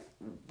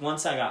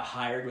once I got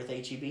hired with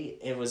HEB,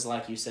 it was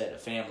like you said, a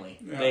family.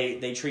 Yeah.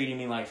 They treated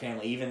me like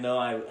family, even though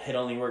I had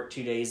only worked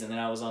 2 days and then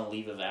I was on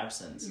leave of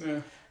absence. Yeah.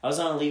 I was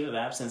on a leave of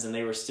absence, and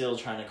they were still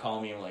trying to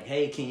call me and like,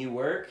 hey, can you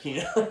work? You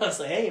know, I was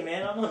like, hey,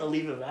 man, I'm on a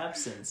leave of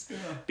absence. Yeah.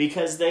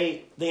 Because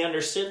they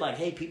understood, like,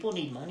 hey, people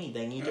need money.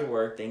 They need to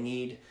work. They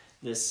need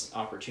this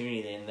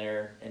opportunity, and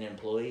they're an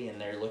employee,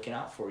 and they're looking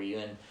out for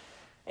you.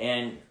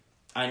 And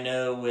I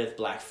know with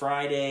Black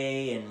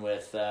Friday and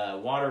with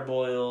water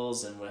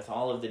boils and with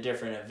all of the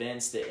different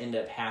events that end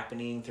up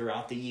happening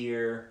throughout the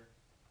year,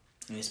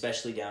 and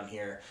especially down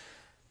here,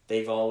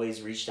 they've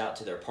always reached out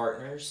to their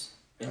partners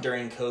And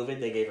during COVID,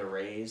 they gave a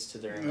raise to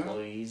their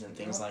employees and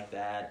things like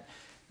that.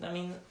 I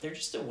mean, they're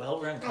just a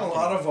well-run company. A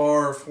lot of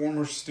our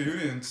former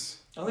students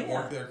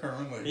work there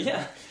currently.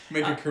 Yeah.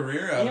 Make a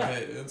career out of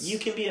it. You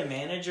can be a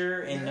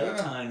manager in no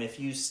time if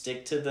you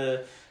stick to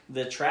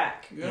the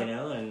track, you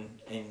know,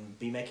 and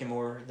be making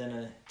more than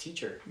a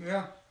teacher.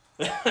 Yeah.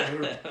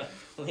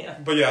 Yeah.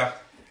 But yeah,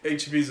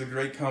 HB is a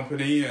great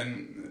company,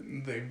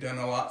 and they've done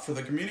a lot for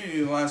the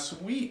community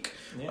last week.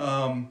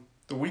 Yeah.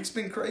 The week's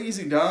been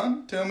crazy,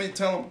 Don.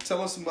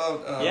 Tell us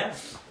about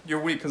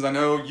your week, because I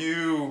know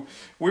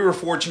we were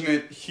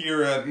fortunate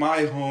here at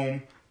my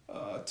home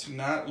to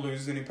not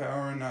lose any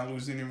power and not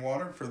lose any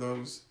water for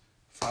those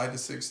 5 to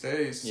 6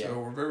 days. Yeah. So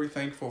we're very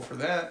thankful for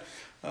that.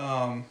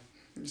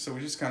 So we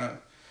just kind of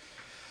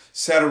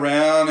sat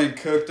around and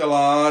cooked a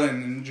lot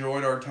and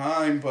enjoyed our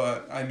time,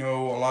 but I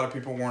know a lot of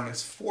people weren't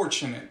as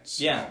fortunate.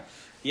 So.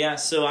 Yeah,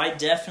 so I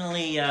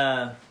definitely,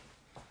 I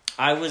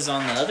was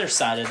on the other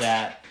side of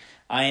that.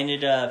 I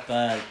ended up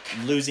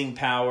losing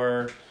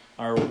power.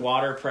 Our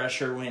water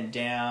pressure went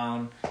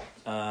down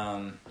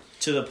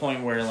to the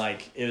point where,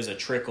 like, it was a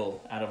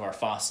trickle out of our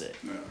faucet.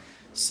 Yeah.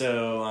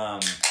 So,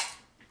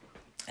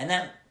 and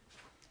that,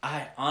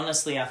 I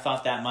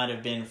thought that might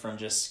have been from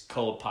just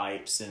cold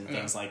pipes and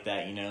things like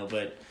that, you know,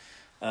 but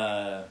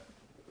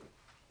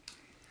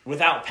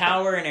without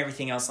power and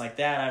everything else like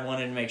that, I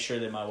wanted to make sure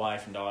that my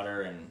wife and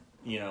daughter and,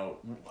 you know,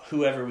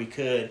 whoever we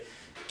could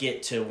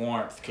get to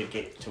warmth could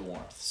get to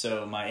warmth.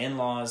 So my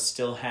in-laws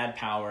still had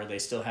power. They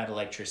still had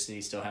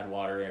electricity, still had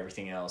water,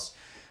 everything else.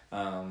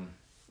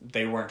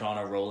 They weren't on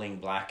a rolling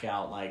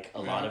blackout like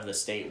a lot of the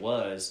state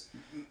was.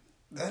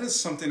 That is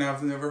something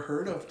I've never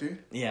heard of, dude.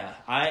 Yeah,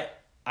 I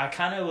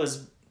kind of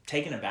was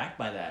taken aback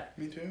by that.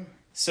 Me too.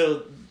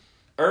 So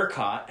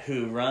ERCOT,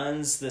 who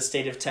runs the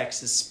state of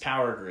Texas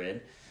power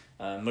grid,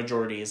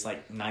 majority is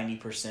like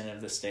 90%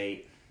 of the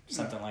state,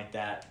 something like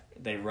that.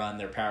 They run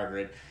their power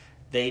grid.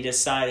 They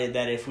decided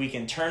that if we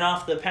can turn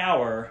off the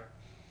power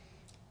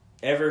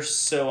ever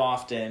so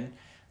often,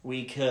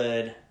 we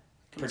could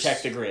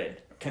protect the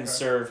grid,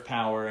 conserve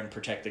power and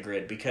protect the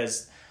grid,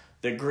 because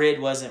the grid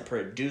wasn't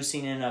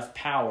producing enough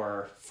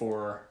power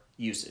for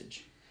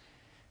usage.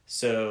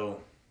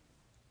 So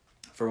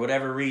for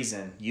whatever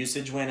reason,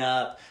 usage went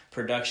up,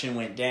 production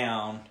went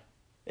down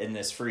in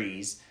this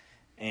freeze,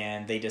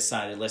 and they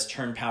decided, let's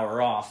turn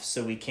power off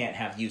so we can't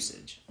have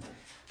usage.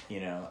 You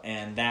know,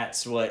 and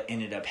that's what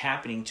ended up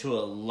happening to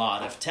a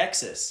lot of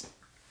Texas.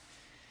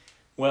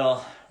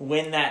 Well,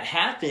 when that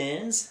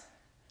happens,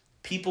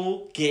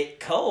 people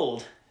get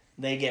cold.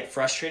 They get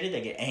frustrated.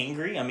 They get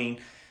angry. I mean,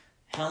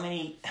 how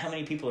many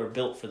people are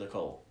built for the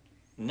cold?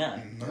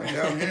 None. Not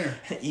down here.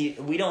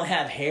 We don't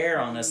have hair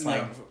on us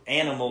like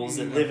animals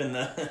that live in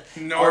the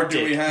Nor Arctic.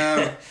 do we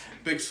have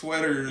big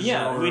sweaters.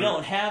 Yeah, we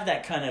don't have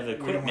that kind of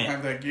equipment. We don't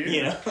have that gear.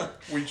 You know?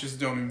 We just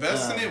don't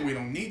invest in it. We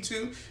don't need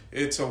to.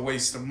 It's a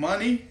waste of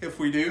money if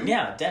we do.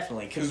 Yeah,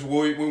 definitely. Because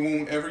we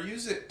won't ever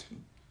use it.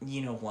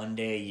 You know, one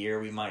day a year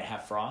we might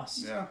have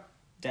frost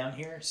down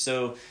here.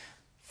 So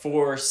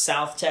for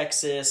South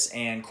Texas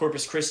and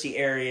Corpus Christi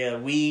area,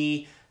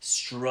 we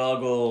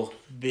struggle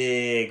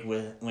big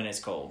when it's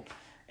cold.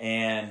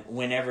 And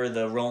whenever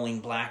the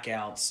rolling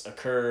blackouts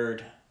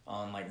occurred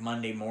on like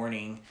Monday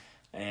morning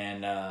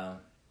and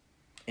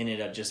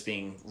ended up just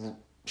being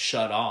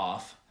shut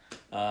off,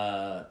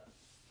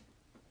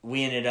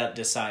 we ended up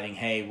deciding,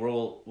 hey,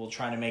 we'll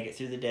try to make it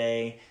through the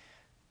day.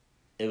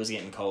 It was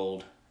getting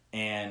cold,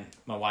 and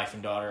my wife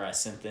and daughter, I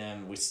sent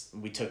them.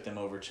 We took them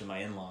over to my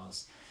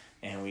in-laws,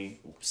 and we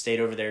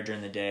stayed over there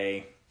during the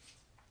day.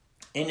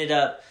 Ended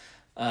up.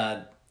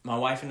 My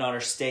wife and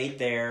daughter stayed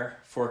there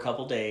for a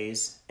couple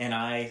days, and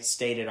I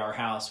stayed at our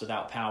house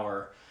without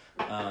power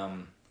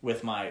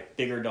with my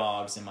bigger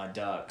dogs and my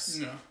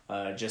ducks,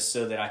 just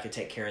so that I could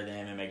take care of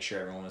them and make sure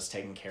everyone was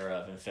taken care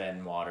of and fed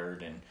and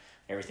watered and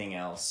everything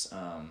else,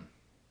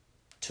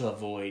 to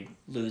avoid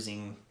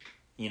losing,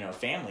 you know,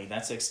 family.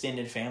 That's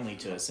extended family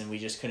to us, and we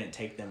just couldn't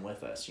take them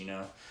with us, you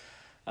know.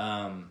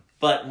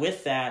 But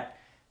with that,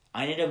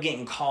 I ended up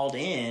getting called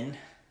in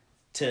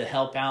to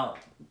help out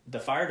the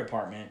fire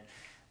department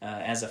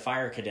as a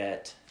fire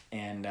cadet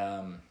and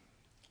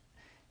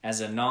as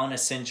a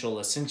non-essential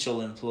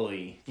essential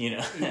employee, you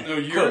know. No,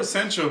 you're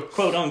essential,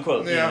 quote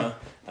unquote. Yeah.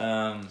 You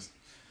know?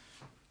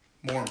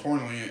 More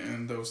importantly,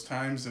 in those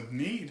times of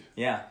need.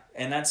 Yeah,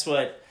 and that's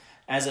what,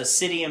 as a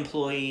city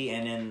employee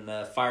and in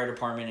the fire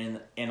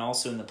department and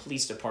also in the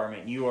police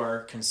department, you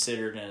are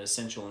considered an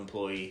essential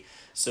employee.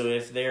 So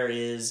if there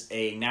is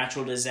a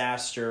natural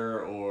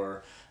disaster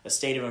or a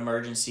state of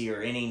emergency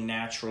or any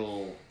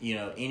natural, you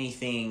know,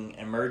 anything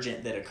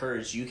emergent that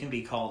occurs, you can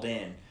be called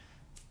in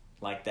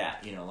like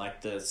that, you know,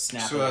 like the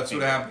snap. So that's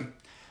what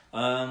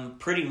happened?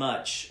 Pretty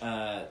much.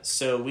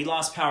 So we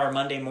lost power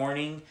Monday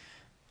morning,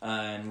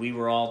 and we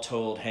were all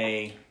told,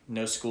 hey,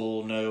 no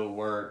school, no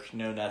work,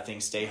 no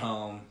nothing, stay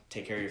home,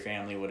 take care of your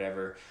family,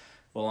 whatever.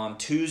 Well, on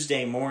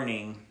Tuesday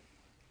morning,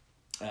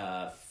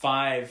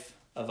 5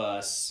 of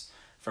us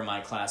from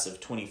my class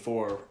of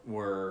 24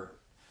 were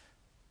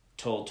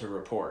told to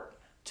report.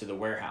 to the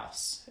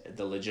warehouse,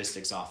 the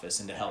logistics office,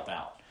 and to help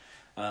out.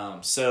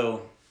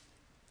 So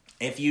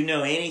if you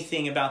know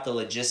anything about the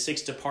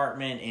logistics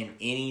department in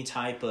any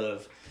type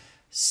of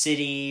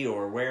city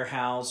or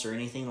warehouse or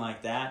anything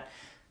like that,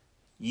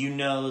 you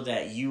know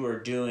that you are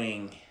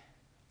doing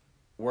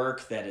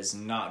work that is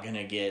not going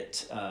to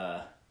get,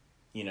 a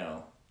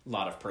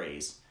lot of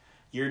praise.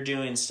 You're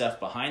doing stuff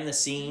behind the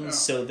scenes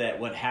so that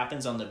what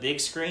happens on the big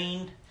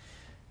screen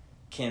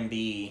can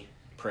be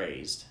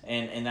praised.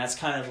 And that's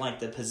kind of like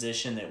the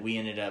position that we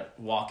ended up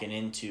walking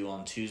into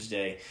on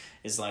Tuesday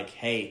is like,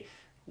 hey,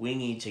 we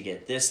need to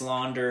get this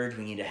laundered.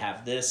 We need to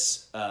have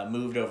this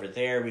moved over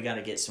there. We got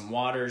to get some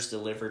waters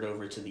delivered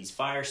over to these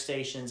fire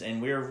stations.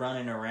 And we're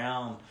running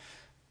around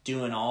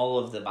doing all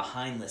of the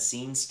behind the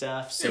scenes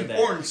stuff. So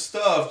important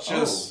stuff.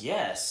 Just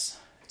yes.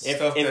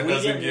 Stuff that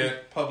doesn't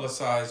get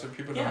publicized or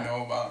people don't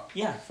know about.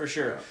 Yeah, for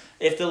sure.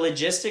 If the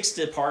logistics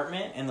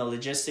department and the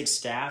logistics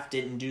staff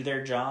didn't do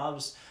their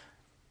jobs,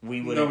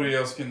 we would. Nobody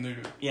else can do.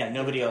 Yeah,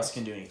 nobody else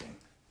can do anything.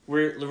 They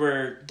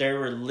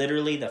were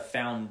literally the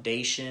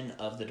foundation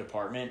of the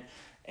department,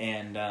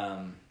 and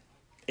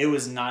it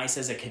was nice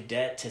as a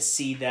cadet to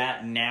see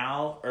that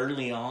now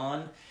early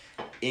on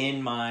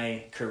in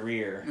my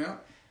career. Yeah.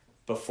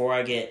 Before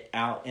I get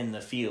out in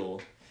the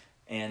field,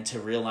 and to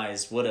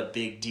realize what a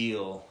big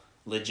deal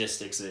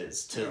logistics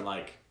is to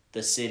like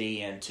the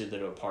city and to the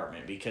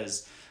department,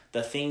 because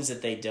the things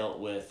that they dealt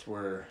with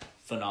were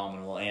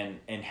phenomenal,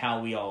 and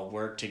how we all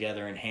worked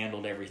together and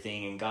handled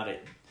everything and got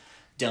it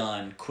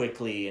done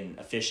quickly and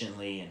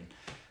efficiently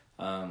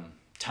and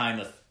time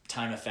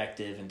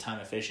effective and time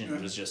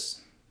efficient was just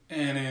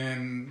and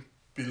in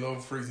below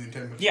freezing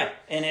temperature. Yeah,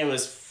 and it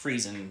was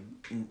freezing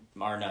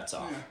our nuts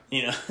off,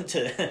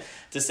 to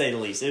say the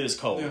least. It was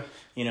cold,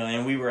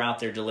 and we were out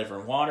there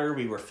delivering water.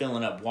 We were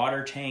filling up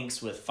water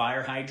tanks with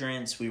fire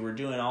hydrants. We were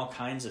doing all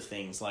kinds of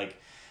things like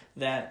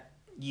that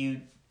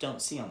you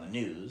don't see on the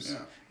news,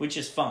 which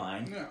is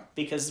fine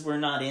because we're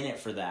not in it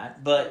for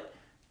that. But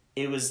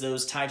it was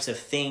those types of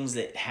things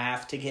that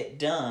have to get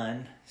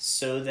done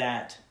so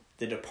that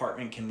the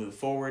department can move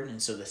forward,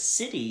 and so the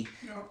city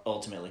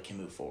ultimately can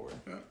move forward.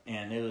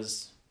 And it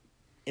was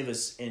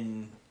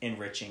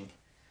enriching,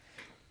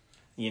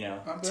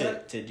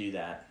 to do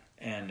that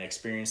and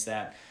experience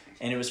that.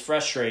 And it was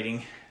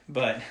frustrating,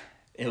 but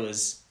it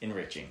was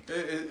enriching.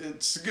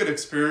 It's a good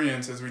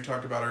experience, as we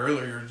talked about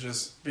earlier,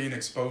 just being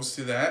exposed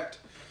to that.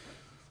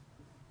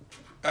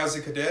 As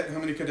a cadet, how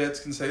many cadets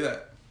can say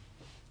that?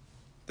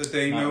 That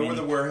they know where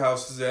the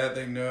warehouse is at,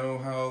 they know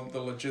how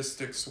the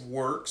logistics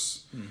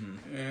works,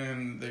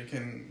 and they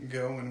can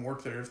go and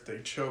work there if they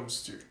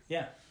chose to.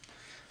 Yeah.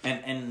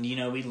 And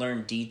we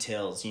learned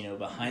details,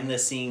 behind the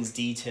scenes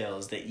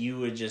details that you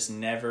would just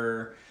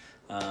never...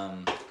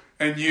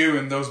 and you,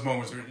 in those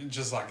moments, were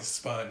just like a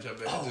sponge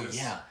of it. Oh,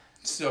 yeah.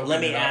 So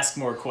let me ask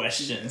more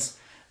questions.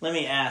 Yeah. Let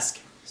me ask,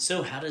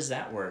 so how does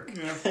that work?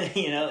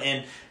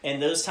 Yeah.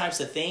 And those types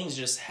of things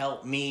just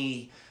help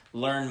me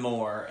learn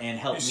more and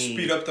help me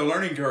speed up the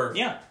learning curve.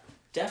 Yeah,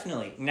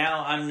 definitely.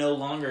 Now I'm no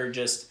longer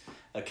just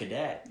a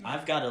cadet.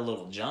 I've got a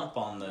little jump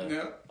on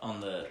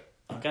the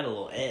I've got a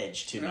little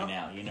edge to me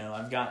now.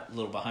 I've got a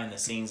little behind the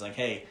scenes like,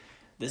 hey,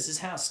 this is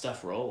how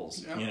stuff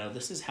rolls.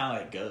 This is how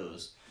it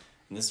goes,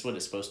 and this is what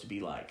it's supposed to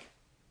be like.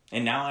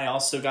 And now I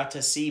also got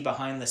to see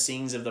behind the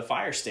scenes of the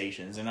fire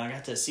stations, and I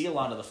got to see a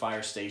lot of the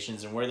fire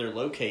stations and where they're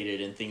located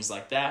and things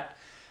like that.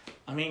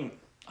 I mean,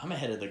 I'm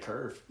ahead of the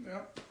curve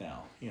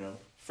now,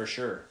 for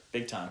sure,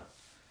 big time.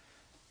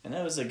 And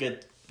that was a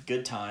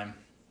good time.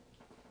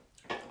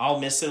 I'll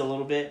miss it a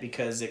little bit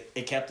because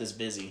it kept us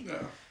busy.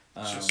 Yeah.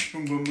 Just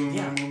boom, boom, boom,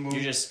 boom, boom, boom.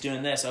 You're just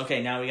doing this.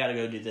 Okay, now we got to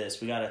go do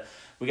this. We got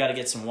to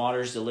get some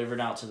waters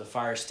delivered out to the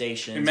fire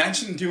station.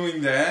 Imagine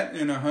doing that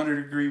in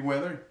 100-degree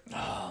weather.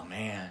 Oh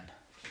man.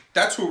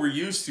 That's what we're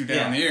used to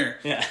down here.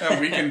 Yeah.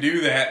 We can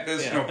do that.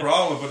 There's no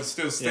problem, but it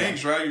still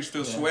stinks, right? You're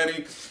still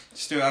sweating,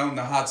 still out in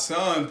the hot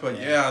sun. But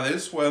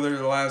this weather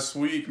the last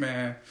week,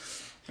 man,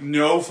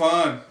 no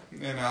fun.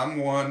 And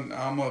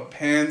I'm a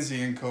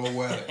pansy in cold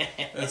weather.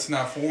 That's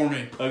not for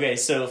me. Okay,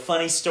 so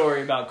funny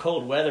story about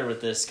cold weather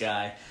with this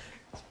guy.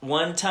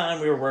 One time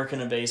we were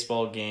working a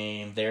baseball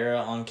game there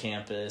on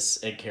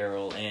campus at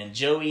Carroll, and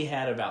Joey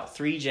had about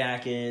 3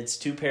 jackets,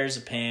 2 pairs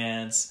of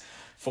pants,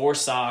 4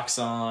 socks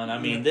on. I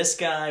mean, this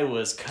guy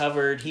was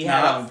covered. He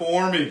had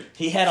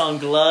on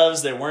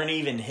gloves that weren't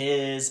even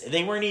his.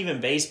 They weren't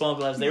even baseball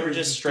gloves. They were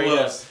just straight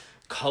up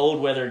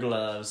cold weather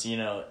gloves,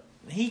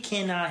 He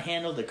cannot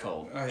handle the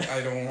cold.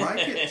 I don't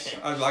like it.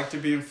 I'd like to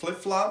be in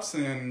flip-flops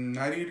in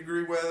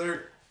 90-degree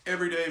weather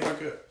every day if I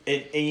could.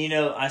 And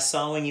I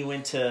saw when you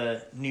went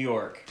to New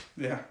York.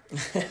 Yeah.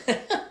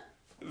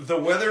 The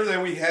weather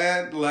that we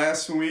had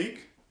last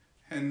week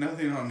had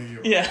nothing on New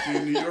York. Yeah.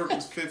 Dude, New York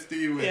was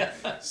 50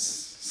 with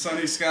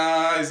sunny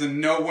skies and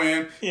no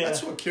wind. Yeah.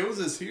 That's what kills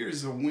us here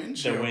is the wind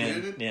chill. The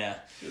wind, dude. yeah.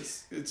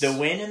 It's the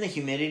wind and the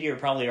humidity are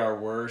probably our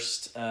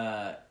worst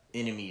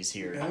enemies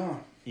here.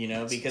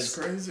 Yeah. Because it's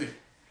crazy.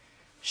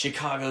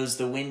 Chicago's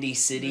the windy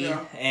city,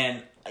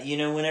 and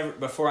whenever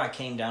before I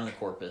came down to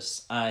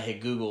Corpus, I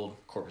had Googled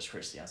Corpus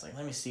Christi. I was like,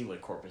 let me see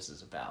what Corpus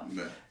is about.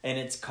 Yeah. And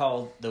it's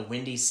called the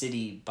Windy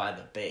City by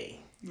the Bay.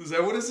 Is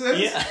that what it says?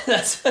 Yeah,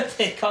 that's what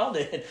they called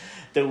it.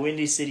 The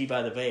Windy City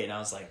by the Bay. And I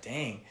was like,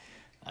 dang,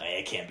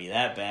 it can't be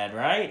that bad,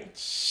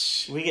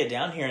 right? We get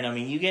down here and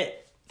you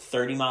get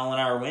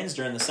 30-mile-an-hour winds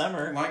during the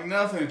summer. Like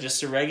nothing.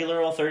 Just a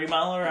regular old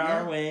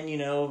 30-mile-an-hour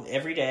wind,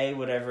 every day,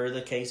 whatever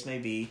the case may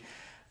be.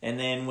 And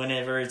then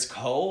whenever it's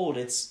cold,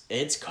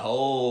 it's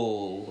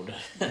cold.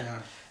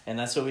 Yeah. And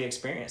that's what we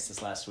experienced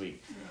this last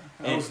week.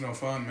 Yeah. That was no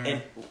fun, man.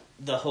 And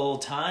the whole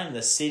time,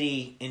 the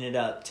city ended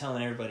up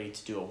telling everybody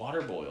to do a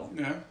water boil.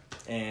 Yeah.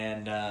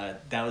 And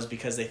that was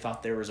because they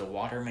thought there was a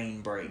water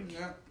main break.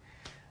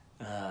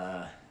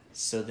 Yeah.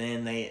 So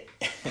then they...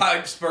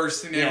 Pipes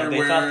bursting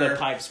everywhere. They thought the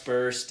pipes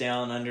burst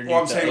down underneath the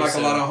Well, I'm saying like a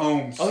lot of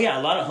homes. Oh, yeah,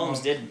 a lot of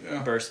homes did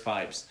burst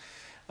pipes.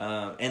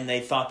 And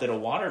they thought that a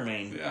water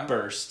main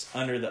burst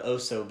under the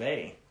Oso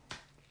Bay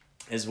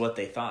is what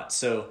they thought.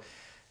 So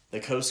the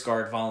Coast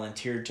Guard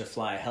volunteered to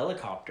fly a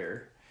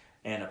helicopter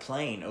and a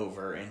plane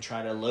over and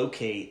try to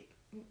locate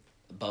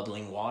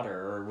bubbling water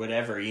or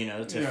whatever,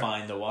 to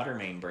find the water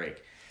main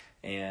break.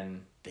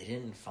 And they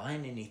didn't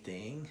find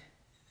anything.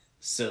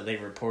 So they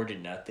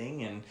reported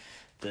nothing, and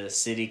the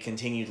city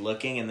continued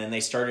looking, and then they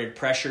started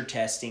pressure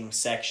testing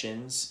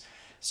sections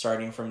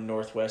starting from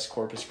northwest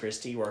Corpus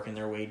Christi, working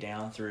their way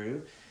down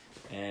through,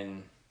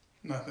 and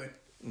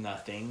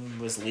nothing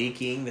was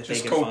leaking that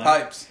just they could cold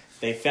find. Pipes.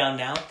 They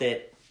found out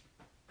that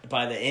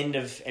by the end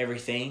of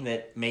everything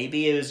that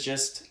maybe it was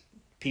just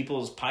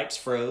people's pipes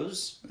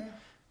froze,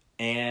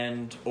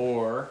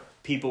 or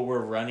people were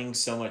running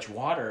so much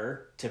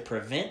water to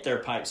prevent their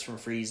pipes from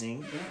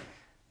freezing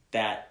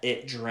that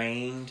it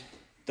drained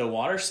the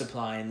water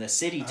supply in the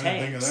city tanks. I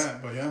didn't think of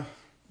that, but yeah.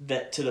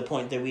 That to the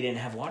point that we didn't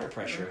have water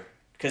pressure.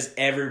 Because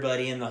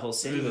everybody in the whole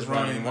city was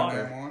running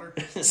water.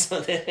 So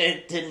that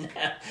it didn't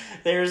have...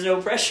 There was no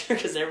pressure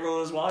because everyone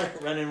was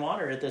running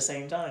water at the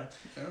same time.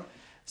 Yeah.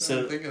 So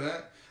didn't think of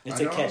that. It's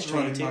a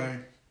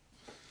catch-22.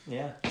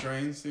 Yeah.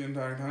 Drains the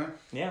entire time.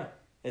 Yeah.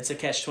 It's a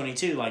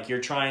catch-22. Like,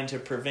 you're trying to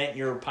prevent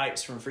your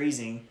pipes from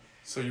freezing.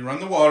 So you run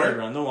the water.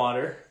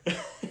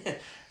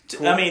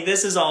 Cool.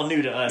 This is all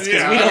new to us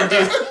because we don't do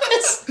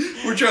this.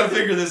 We're trying to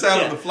figure this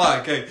out on the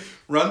fly. Okay,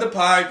 run the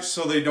pipes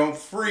so they don't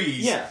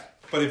freeze. Yeah.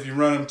 But if you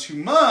run them too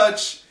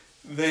much,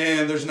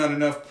 then there's not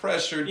enough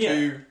pressure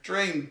to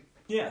drain.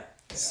 Yeah.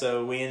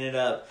 So we ended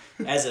up,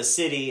 as a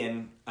city,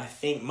 and I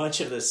think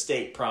much of the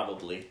state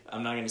probably,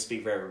 I'm not going to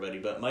speak for everybody,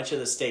 but much of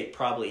the state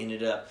probably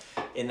ended up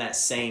in that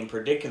same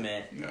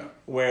predicament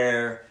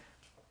where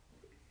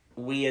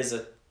we as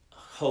a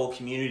whole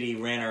community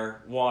ran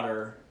our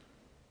water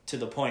to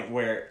the point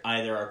where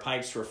either our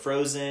pipes were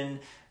frozen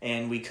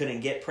and we couldn't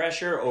get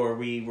pressure, or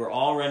we were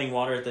all running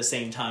water at the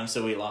same time,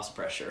 so we lost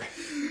pressure.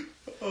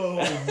 Oh,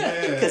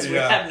 man. Because we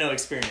have no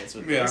experience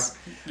with this.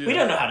 Yeah. We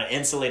don't know how to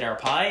insulate our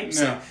pipes.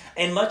 No.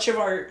 And much of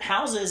our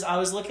houses, I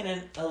was looking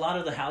at a lot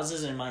of the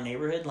houses in my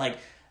neighborhood, like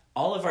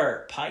all of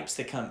our pipes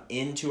that come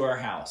into our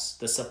house,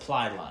 the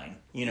supply line,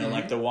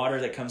 like the water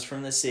that comes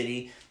from the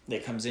city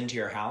that comes into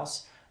your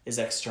house is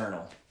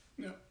external.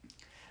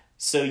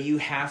 So you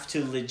have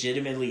to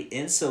legitimately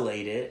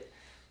insulate it,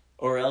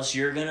 or else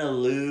you're going to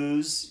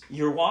lose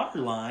your water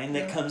line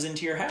that comes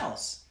into your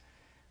house.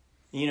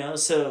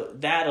 So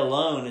that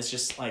alone is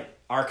just like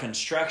our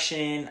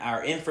construction,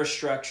 our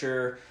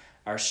infrastructure,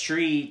 our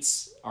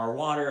streets, our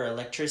water,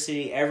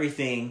 electricity,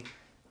 everything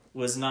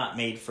was not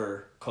made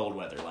for cold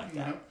weather like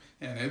that.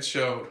 And it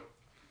showed.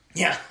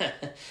 Yeah.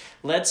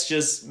 Let's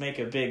just make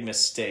a big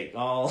mistake.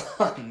 All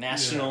on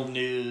national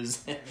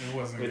news it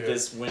wasn't with good.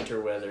 this winter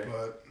weather.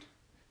 But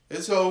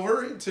it's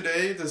over.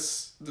 Today, the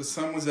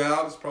sun was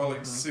out. It's probably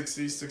like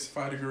 60,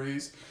 65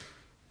 degrees.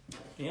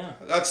 Yeah.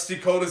 That's the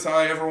coldest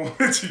I ever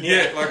wanted to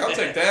get. Like, I'll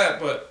take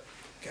that, but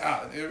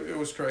God, it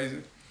was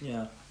crazy.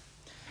 Yeah.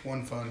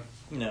 Wasn't fun.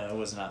 No, it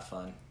was not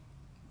fun.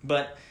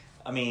 But,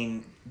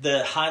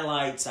 the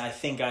highlights I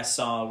think I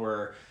saw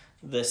were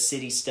the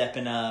city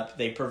stepping up.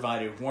 They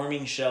provided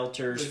warming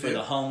shelters for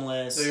the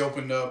homeless. They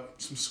opened up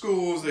some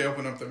schools. They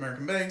opened up the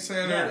American Bank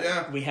Center.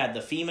 Yeah. We had the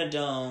FEMA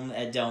Dome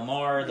at Del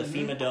Mar, the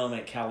FEMA Dome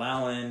at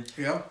Calallen.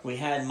 Yeah. We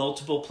had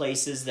multiple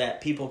places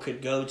that people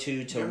could go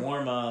to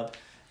warm up.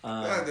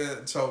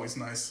 It's always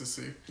nice to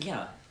see.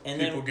 Yeah. And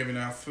people giving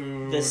out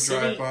food,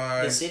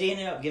 drive-bys. The city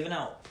ended up giving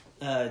out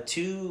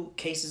 2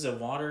 cases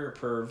of water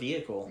per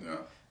vehicle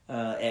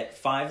at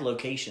 5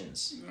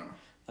 locations.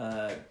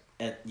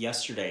 At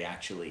yesterday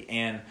actually,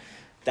 and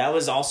that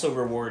was also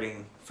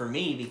rewarding for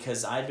me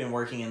because I'd been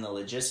working in the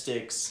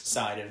logistics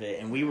side of it,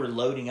 and we were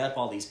loading up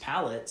all these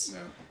pallets,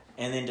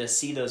 and then to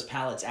see those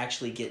pallets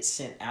actually get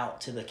sent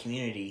out to the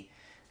community,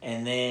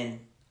 and then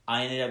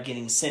I ended up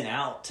getting sent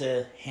out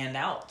to hand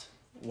out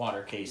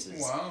water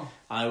cases. Wow!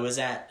 I was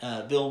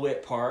at Bill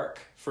Witt Park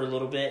for a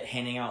little bit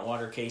handing out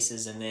water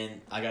cases, and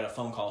then I got a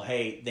phone call.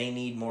 Hey, they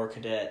need more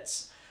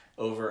cadets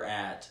over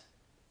at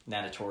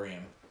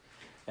Natatorium.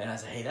 And I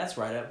said, hey, that's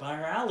right up by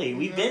our alley.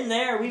 We've been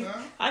there.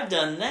 I've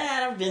done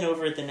that. I've been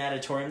over at the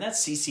Natatorium.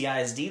 That's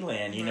CCISD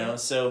land, you know.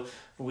 So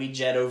we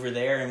jet over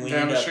there, and we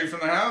down end the up, street from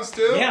the house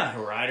too. yeah,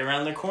 right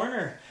around the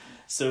corner.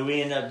 So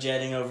we end up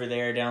jetting over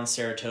there down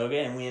Saratoga,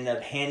 and we end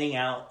up handing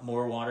out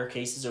more water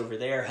cases over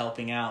there,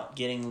 helping out,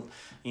 getting,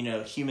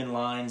 human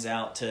lines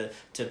out to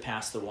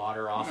pass the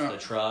water off the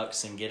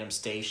trucks and get them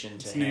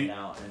stationed to hand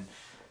out. And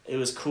it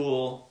was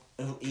cool.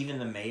 Even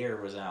the mayor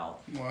was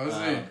out. Was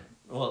he?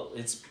 Well,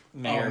 it's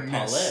Mayor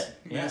Paulette.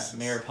 Yeah,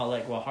 Mayor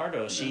Paulette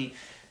Guajardo. Yeah.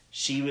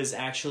 She was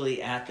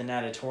actually at the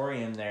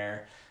natatorium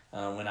there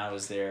when I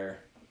was there,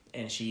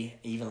 and she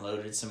even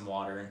loaded some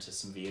water into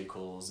some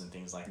vehicles and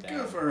things like that.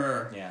 Good for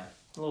her. Yeah,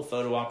 a little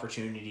photo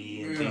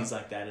opportunity and things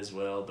like that as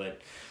well.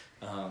 But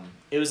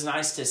it was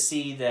nice to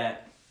see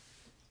that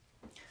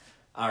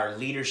our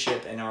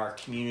leadership and our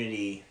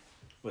community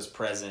was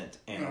present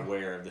and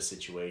aware of the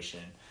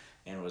situation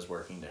and was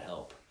working to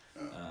help.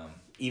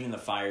 Even the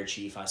fire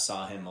chief, I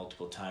saw him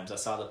multiple times. I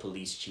saw the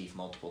police chief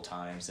multiple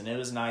times. And it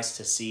was nice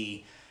to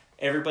see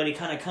everybody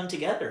kind of come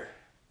together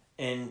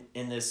in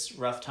this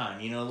rough time.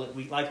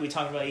 We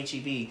talked about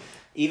HEB,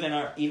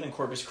 even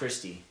Corpus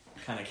Christi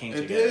kind of came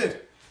together.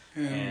 It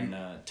did. And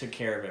took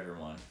care of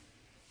everyone.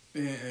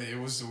 It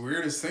was the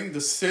weirdest thing.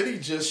 The city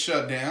just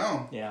shut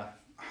down. Yeah.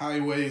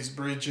 Highways,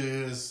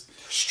 bridges,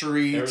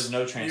 streets. There was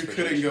no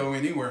transportation. You couldn't go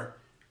anywhere.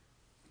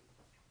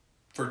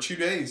 For 2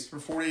 days, for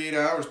 48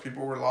 hours,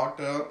 people were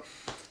locked up.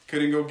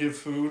 Couldn't go get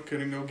food,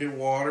 couldn't go get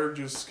water,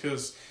 just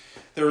because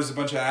there was a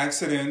bunch of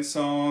accidents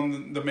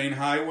on the main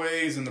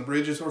highways and the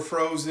bridges were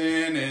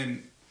frozen.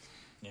 And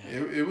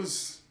it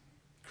was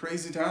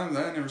crazy times.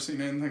 I had never seen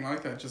anything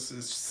like that. Just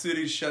the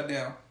city shut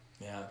down.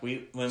 Yeah,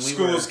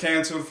 schools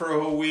canceled for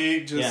a whole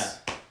week.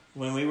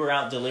 When we were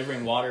out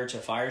delivering water to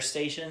fire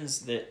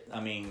stations,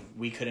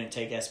 we couldn't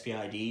take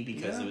SPID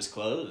because it was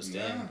closed.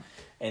 Yeah.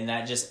 And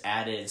that just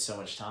added so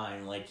much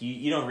time. Like,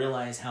 you don't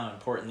realize how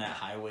important that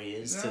highway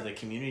is to the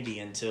community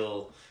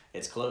until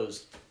it's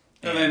closed.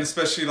 And then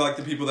especially like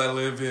the people that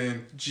live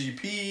in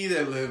GP,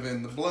 that live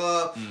in the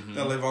Bluff,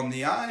 that live on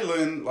the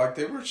island, like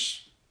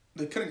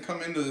they couldn't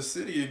come into the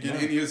city to get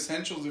any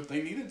essentials if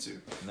they needed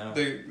to. No.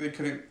 They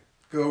couldn't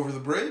go over the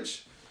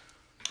bridge.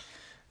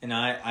 And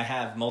I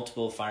have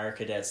multiple fire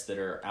cadets that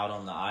are out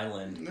on the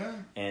island,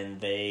 and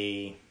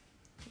they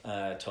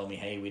told me,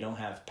 hey, we don't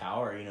have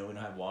power, we don't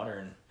have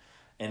water,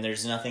 and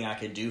there's nothing I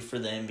could do for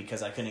them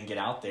because I couldn't get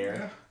out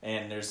there,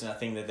 and there's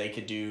nothing that they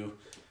could do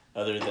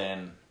other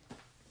than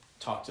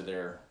talk to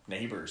their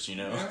neighbors,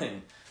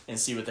 and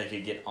see what they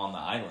could get on the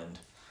island.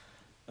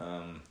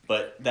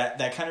 But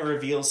that kind of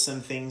reveals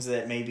some things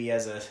that maybe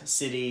as a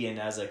city and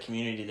as a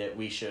community that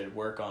we should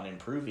work on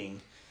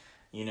improving,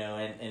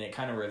 and it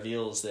kind of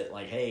reveals that,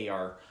 like, hey,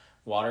 our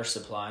water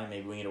supply,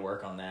 maybe we need to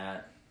work on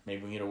that.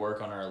 Maybe we need to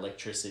work on our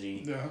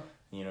electricity,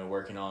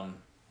 working on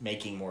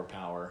making more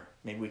power.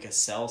 Maybe we could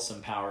sell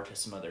some power to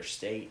some other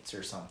states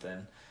or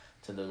something,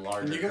 to the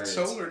larger You got grids.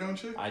 solar,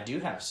 don't you? I do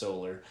have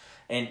solar.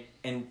 And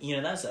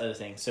that's the other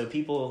thing. So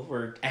people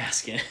were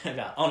asking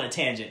about, on a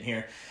tangent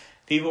here,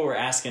 people were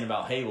asking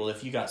about, hey, well,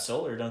 if you got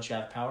solar, don't you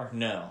have power?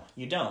 No,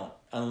 you don't,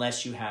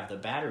 unless you have the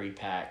battery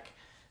pack,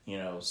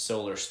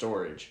 solar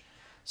storage.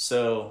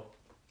 So,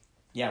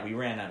 yeah, we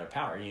ran out of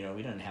power.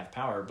 We didn't have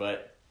power,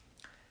 but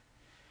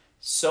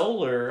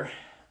solar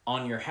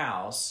on your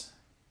house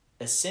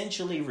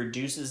essentially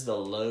reduces the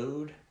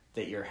load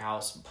that your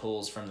house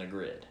pulls from the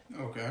grid.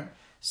 Okay.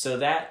 So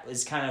that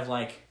is kind of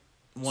like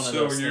one of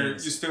those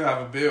things. You still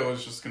have a bill,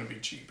 it's just going to be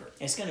cheaper.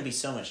 It's going to be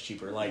so much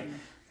cheaper. Like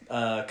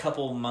a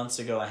couple months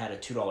ago, I had a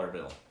 $2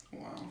 bill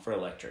for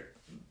electric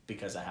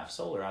because I have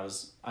solar.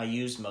 I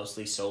use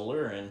mostly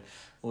solar, and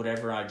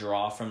whatever I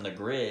draw from the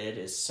grid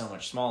is so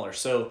much smaller.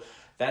 So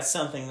that's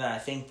something that I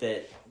think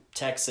that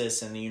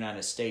Texas and the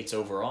United States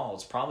overall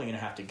is probably going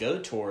to have to go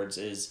towards,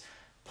 is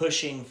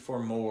pushing for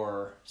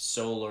more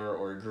solar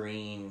or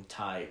green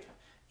type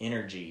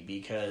energy,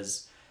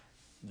 because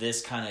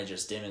this kind of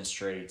just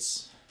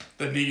demonstrates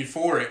the need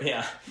for it.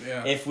 Yeah.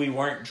 If we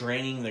weren't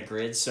draining the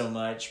grid so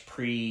much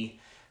prior to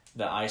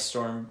the ice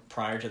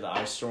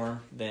storm,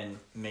 then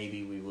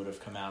maybe we would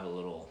have come out a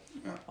little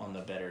on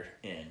the better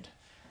end.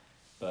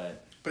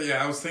 But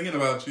yeah, I was thinking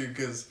about you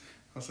because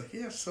I was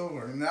like,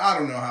 solar. And I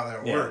don't know how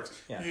that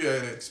works. Yeah. You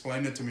had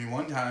explained it to me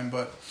one time,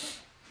 but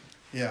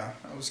I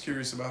was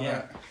curious about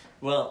that.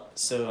 Well,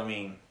 so,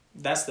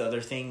 that's the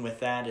other thing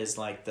with that is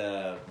like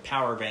the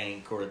power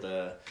bank or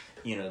the,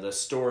 the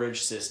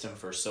storage system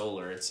for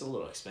solar. It's a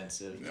little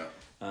expensive.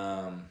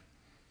 Yeah.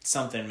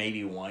 Something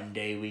maybe one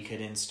day we could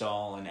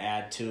install and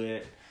add to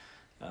it.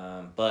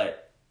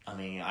 But,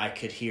 I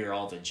could hear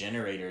all the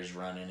generators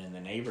running in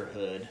the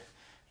neighborhood,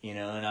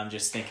 and I'm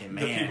just thinking,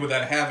 man. The people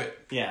that have it.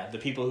 Yeah, the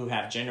people who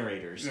have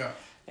generators. Yeah.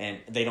 And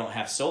they don't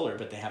have solar,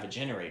 but they have a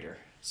generator.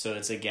 So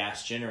it's a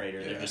gas generator.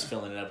 Yeah. They're just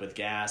filling it up with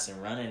gas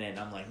and running it. And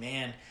I'm like,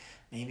 man,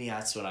 maybe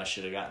that's what I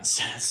should have gotten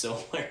instead of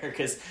solar,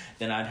 because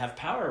then I'd have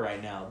power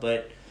right now.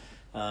 But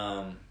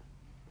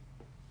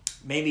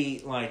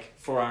maybe like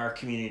for our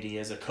community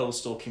as a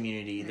coastal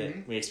community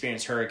that we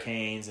experience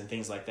hurricanes and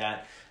things like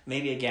that,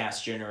 maybe a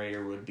gas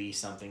generator would be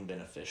something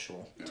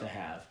beneficial to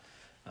have.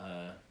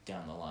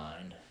 down the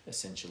line,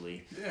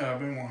 essentially. Yeah, I've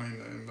been wanting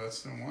to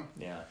invest in one.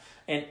 Yeah.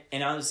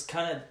 And I was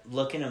kind of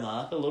looking them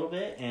up a little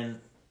bit and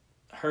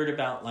heard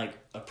about like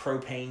a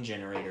propane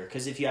generator.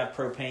 Because if you have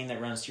propane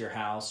that runs to your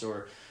house,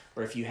 or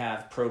if you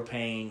have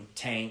propane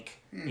tank,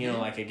 you know,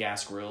 like a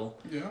gas grill,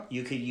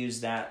 you could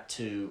use that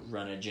to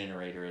run a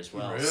generator as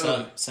well.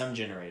 Really? Some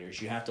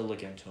generators. You have to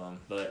look into them.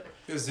 But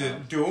is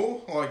it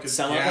dual? Like it's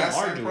some gas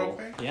of them are and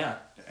dual. propane? Yeah.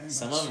 Dang,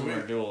 some of them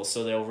are dual.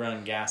 So they'll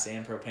run gas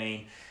and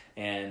propane,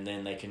 and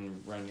then they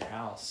can run your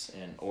house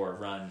or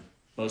run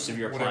most of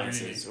your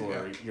appliances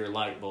or your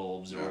light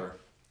bulbs or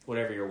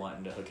whatever you're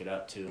wanting to hook it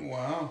up to.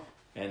 Wow.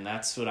 And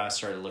that's what I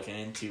started looking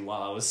into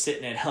while I was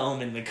sitting at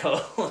home in the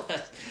cold.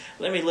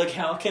 Let me look,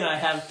 how can I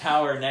have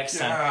power next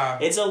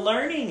time? It's a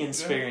learning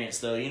experience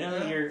though. You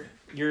know,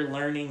 you're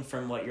learning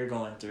from what you're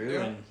going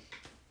through,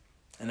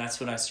 and that's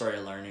what I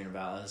started learning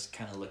about. I was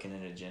kind of looking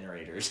into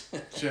generators.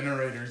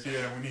 Generators,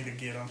 yeah, we need to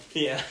get them.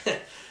 Yeah.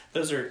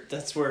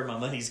 That's where my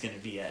money's going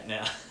to be at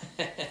now.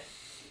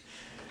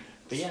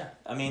 But yeah,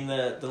 I mean,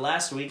 the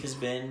last week has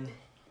been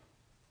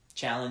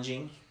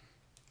challenging.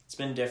 It's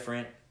been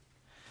different.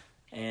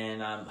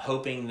 And I'm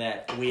hoping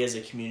that we as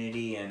a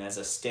community and as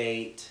a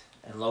state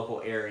and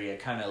local area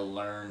kind of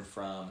learn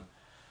from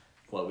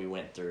what we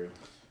went through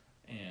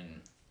and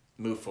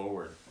move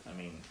forward. I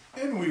mean...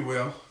 And we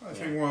will. I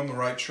think we're on the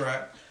right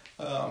track.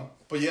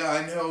 But yeah,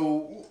 I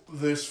know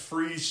this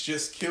freeze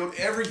just killed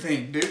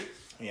everything, dude.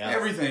 Yeah.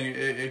 Everything.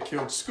 It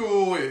killed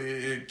school.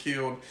 It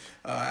killed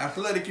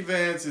athletic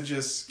events. It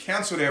just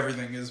canceled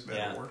everything is a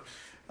better word.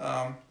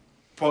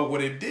 But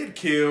what it did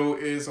kill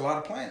is a lot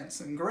of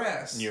plants and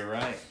grass. You're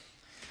right.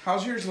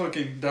 How's yours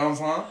looking,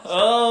 Don's-Lon?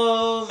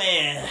 Oh,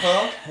 man.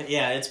 Huh?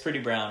 Yeah, it's pretty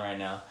brown right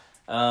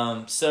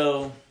now.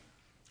 So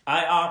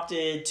I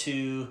opted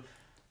to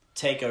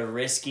take a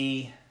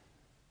risky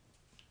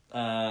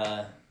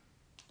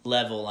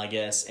level, I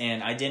guess,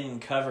 and I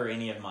didn't cover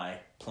any of my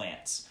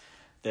plants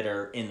that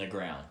are in the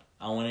ground.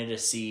 I wanted to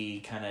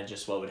see kind of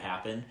just what would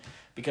happen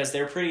because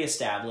they're pretty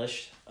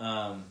established.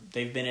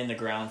 They've been in the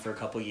ground for a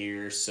couple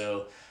years,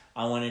 so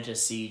I wanted to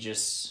see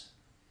just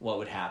what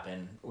would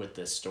happen with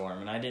this storm.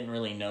 And I didn't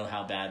really know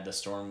how bad the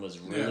storm was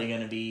really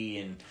going to be.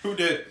 And who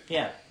did?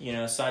 Yeah,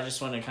 so I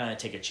just wanted to kind of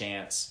take a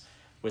chance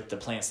with the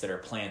plants that are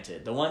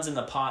planted. The ones in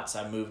the pots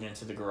I moved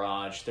into the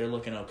garage. They're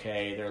looking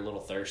okay. They're a little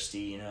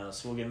thirsty,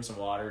 so we'll give them some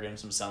water, give them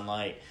some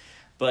sunlight.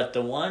 But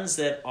the ones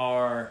that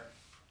are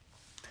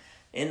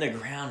in the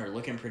ground are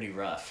looking pretty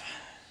rough.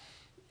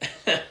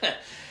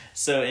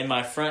 So in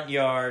my front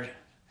yard,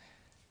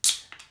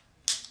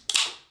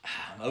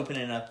 I'm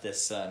opening up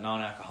this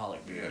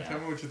non-alcoholic beer now. Tell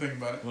me what you think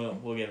about it.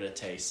 We'll give it a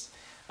taste.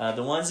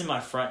 The ones in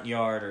my front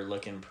yard are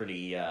looking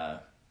pretty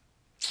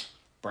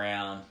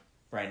brown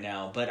right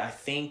now, but I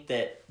think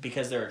that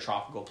because they're a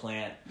tropical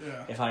plant,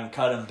 if I can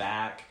cut them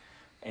back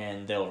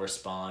and they'll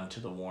respond to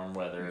the warm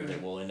weather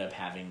that we'll end up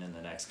having in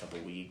the next couple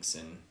weeks,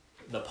 and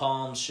the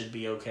palms should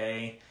be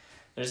okay.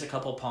 There's a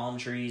couple palm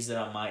trees that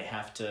I might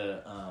have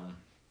to,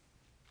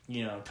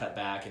 cut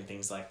back and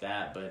things like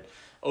that, but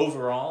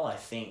overall, I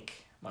think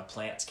my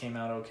plants came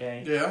out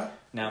okay. Yeah?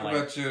 Now what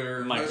about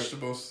your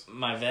vegetables?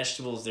 My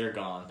vegetables, they're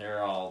gone.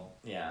 They're all,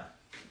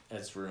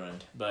 it's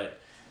ruined. But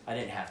I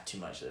didn't have too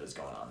much that was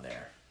going on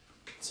there.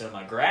 So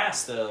my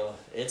grass, though,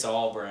 it's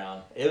all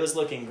brown. It was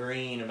looking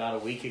green about a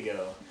week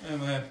ago. Oh,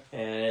 man.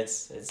 And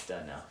it's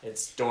done now.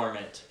 It's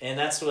dormant. And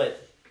that's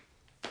what,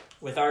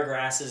 with our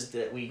grasses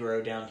that we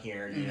grow down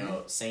here,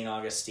 St.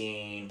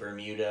 Augustine,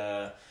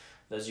 Bermuda,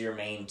 those are your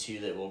main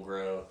two that will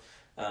grow.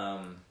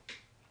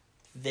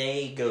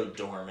 They go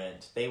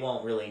dormant. They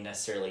won't really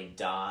necessarily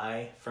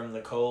die from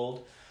the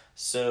cold.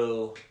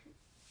 So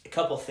a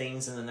couple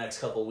things in the next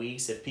couple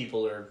weeks, if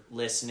people are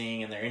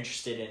listening and they're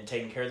interested in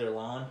taking care of their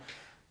lawn,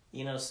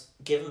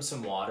 give them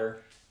some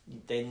water.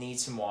 They need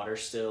some water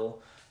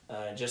still,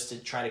 just to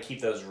try to keep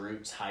those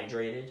roots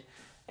hydrated.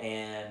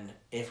 And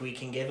if we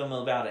can give them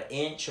about an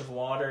inch of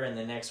water in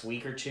the next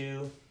week or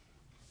two,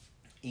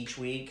 each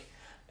week,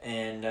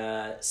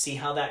 and see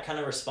how that kind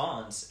of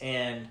responds.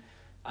 And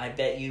I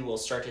bet you will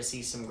start to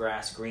see some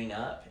grass green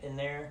up in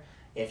there.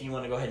 If you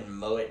want to go ahead and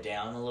mow it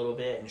down a little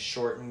bit and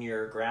shorten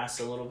your grass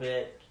a little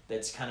bit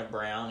that's kind of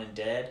brown and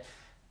dead,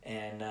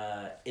 and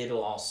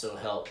it'll also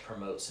help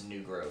promote some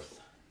new growth.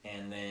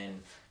 And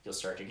then you'll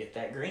start to get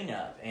that green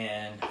up.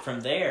 And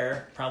from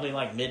there, probably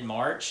like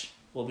mid-March,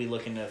 we'll be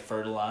looking to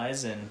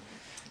fertilize. And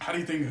how do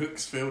you think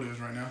Hook's field is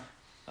right now?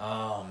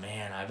 Oh,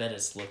 man, I bet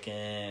it's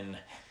looking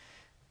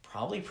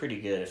probably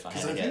pretty good if I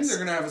had to guess. Because I think they're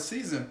going to have a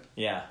season.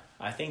 Yeah.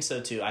 I think so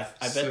too. I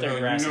bet their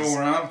grass. You know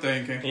where I'm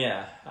thinking.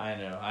 Yeah, I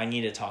know. I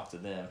need to talk to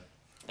them.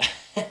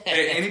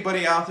 Hey,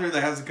 anybody out there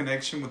that has a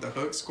connection with the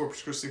Hooks,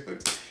 Corpus Christi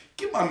Hooks,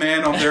 get my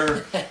man on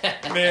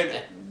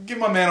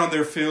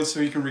their field so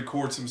he can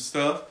record some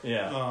stuff.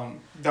 Yeah.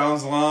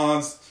 Don's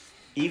Lawns.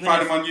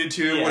 Find him on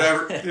YouTube,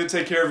 whatever. He'll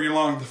take care of your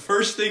lawn. The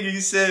first thing he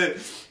said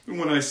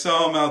when I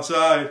saw him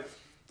outside,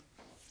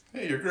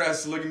 "Hey, your grass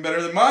is looking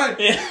better than mine."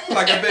 Yeah.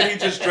 Like I bet he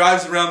just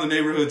drives around the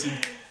neighborhoods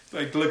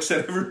and looks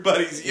at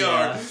everybody's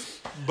yard. Yeah.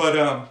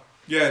 But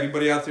yeah,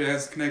 anybody out there that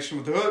has a connection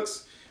with the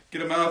hooks, get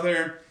them out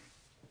there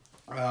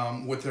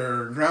with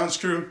their grounds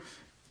crew,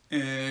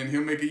 and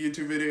he'll make a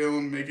YouTube video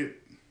and make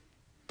it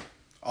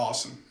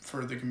awesome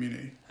for the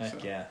community.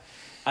 Heck yeah.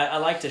 I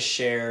like to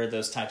share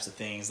those types of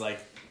things, like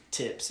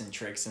tips and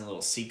tricks and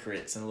little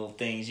secrets and little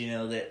things, you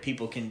know, that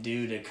people can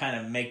do to kind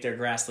of make their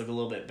grass look a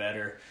little bit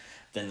better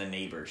than the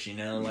neighbors, you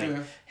know? Like,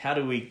 how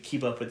do we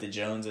keep up with the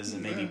Joneses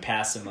and maybe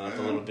pass them up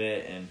a little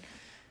bit? And,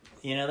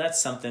 you know,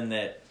 that's something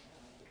that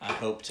I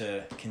hope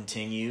to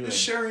continue.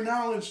 Just sharing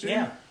knowledge,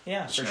 dude.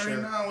 Yeah, for sharing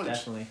sure. Knowledge.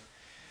 Definitely.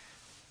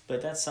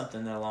 But that's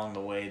something that along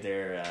the way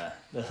there,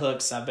 the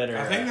hooks, I think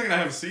they're going to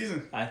have a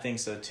season. I think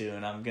so too,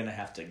 and I'm going to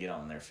have to get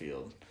on their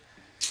field.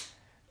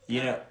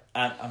 You know,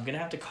 I'm going to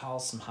have to call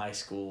some high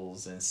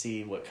schools and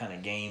see what kind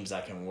of games I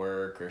can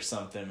work or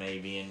something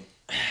maybe, and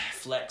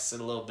flex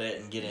it a little bit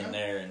and get in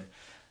there and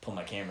pull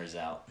my cameras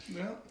out.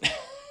 Yeah.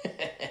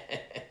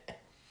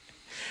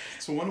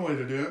 It's one way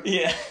to do it.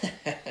 Yeah.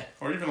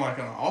 Or even like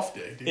on an off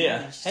day, dude.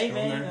 Yeah. Hey,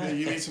 man. Hey,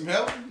 you need some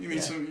help? You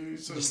need some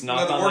just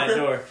knock on that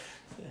door.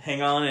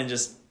 Hang on and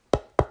just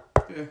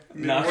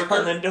knock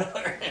on the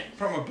door.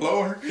 From a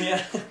blower.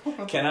 Yeah.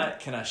 Can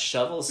I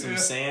shovel some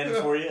sand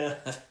for you?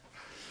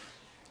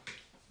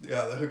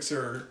 Yeah, the hooks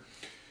are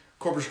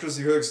Corpus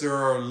Christi Hooks. They're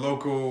our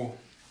local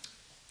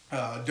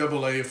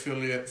AA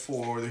affiliate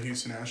for the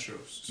Houston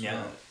Astros. So.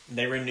 Yeah,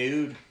 they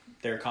renewed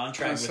their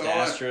contract with the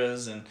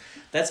Astros, and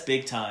that's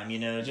big time, you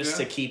know, just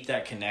to keep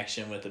that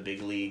connection with the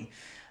big league.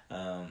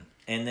 And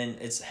then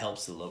it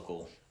helps the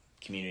local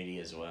community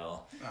as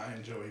well. I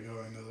enjoy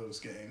going to those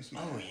games,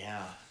 man. Oh,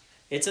 yeah.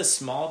 It's a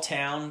small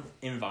town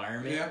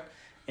environment,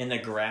 and the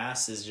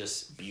grass is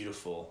just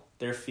beautiful.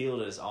 Their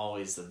field is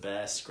always the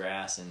best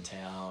grass in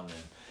town,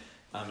 and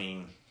I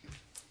mean,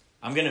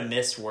 I'm going to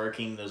miss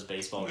working those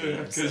baseball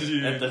games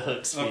at the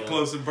Hooks field. Up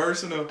close and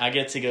personal. I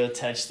get to go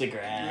touch the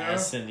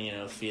grass and, you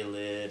know, feel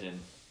it and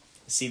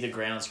see the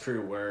grounds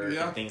crew work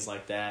and things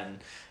like that. And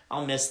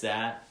I'll miss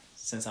that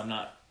since I'm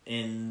not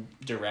in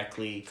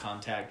directly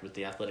contact with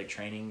the athletic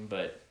training.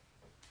 But,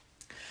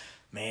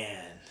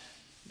 man,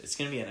 it's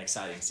going to be an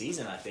exciting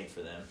season, I think,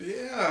 for them.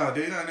 Yeah,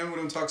 dude, I know we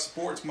don't talk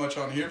sports much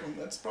on here, but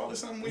that's probably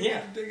something we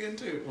need to dig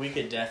into. We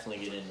could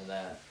definitely get into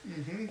that.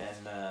 Mm-hmm.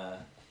 And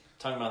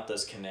talking about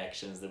those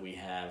connections that we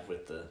have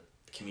with the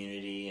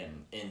community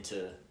and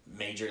into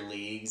major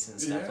leagues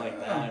and stuff like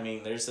that. I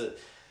mean,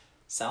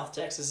 South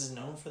Texas is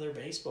known for their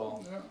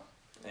baseball. Yeah.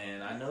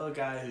 And I know a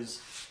guy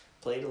who's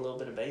played a little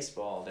bit of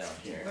baseball down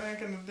here.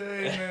 Back in the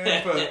day,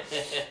 man. But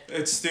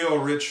it's still a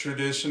rich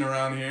tradition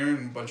around here,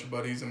 and a bunch of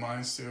buddies of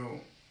mine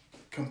still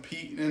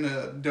compete in an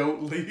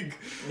adult league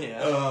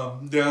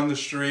down the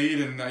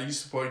street. And I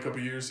used to play a couple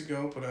years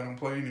ago, but I don't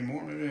play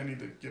anymore. Maybe I need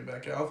to get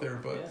back out there.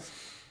 But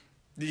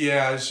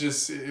yeah, it's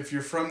just, if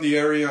you're from the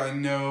area, I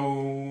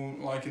know,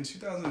 like in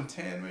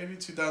 2010, maybe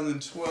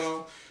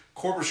 2012,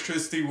 Corpus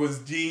Christi was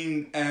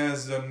deemed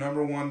as the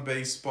number one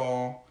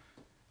baseball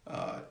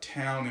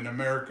town in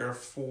America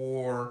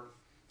for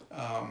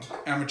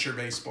amateur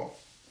baseball.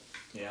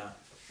 Yeah.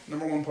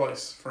 Number one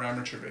place for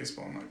amateur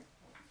baseball in like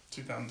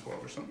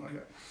 2012 or something like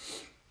that.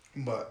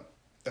 But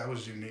that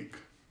was unique.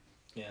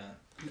 Yeah.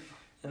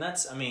 And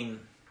that's, I mean,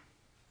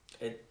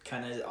 it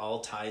kind of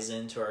all ties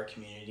into our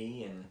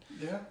community and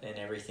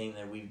everything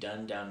that we've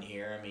done down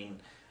here. I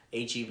mean,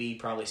 HEB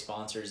probably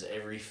sponsors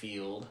every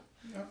field,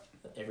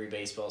 every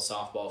baseball,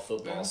 softball,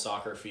 football,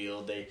 soccer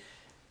field.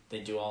 They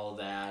do all of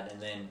that.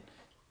 And then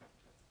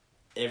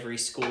every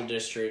school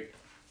district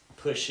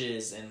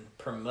pushes and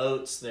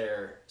promotes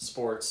their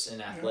sports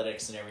and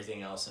athletics and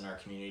everything else in our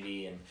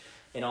community.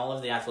 And all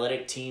of the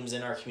athletic teams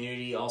in our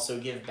community also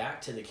give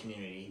back to the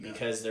community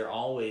because they're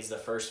always the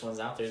first ones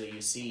out there that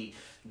you see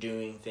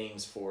doing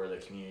things for the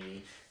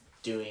community,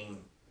 doing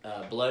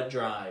blood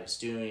drives,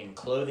 doing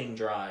clothing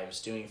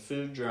drives, doing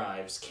food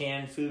drives,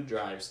 canned food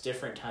drives,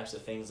 different types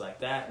of things like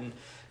that. And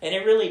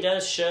it really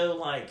does show,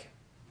 like,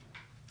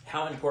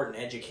 how important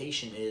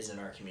education is in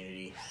our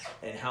community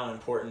and how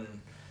important,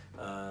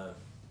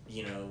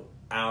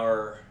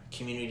 our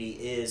community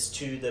is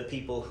to the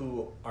people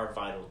who are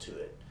vital to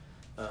it.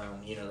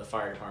 The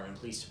fire department,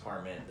 police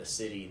department, the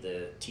city,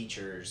 the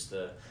teachers,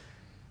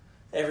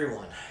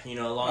 everyone,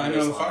 along I those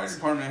know the lines. fire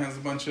department has a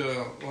bunch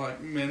of like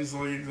men's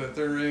leagues that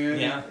they're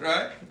in,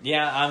 right?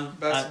 Yeah, I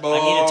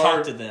Basketball, need to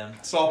talk to them.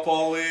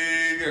 Softball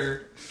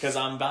league, because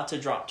I'm about to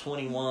drop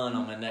 21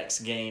 on my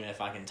next game.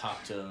 If I can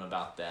talk to them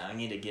about that, I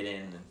need to get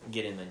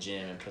in the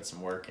gym and put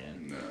some work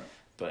in. No.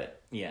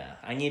 But yeah,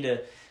 we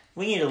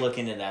need to look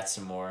into that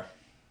some more.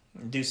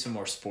 Do some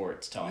more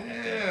sports talk.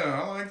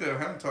 Yeah, I like that. I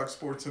haven't talked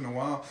sports in a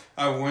while.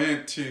 I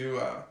went to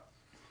a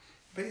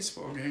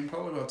baseball game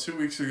probably about 2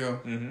 weeks ago.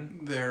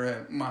 Mm-hmm. There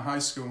at my high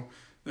school.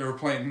 They were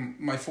playing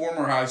my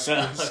former high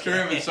school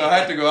scrimmage, so I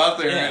had to go out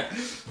there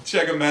and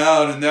check them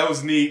out, and that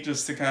was neat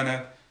just to kind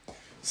of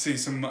see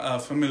some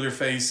familiar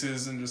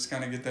faces and just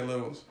kind of get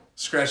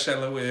scratch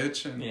that little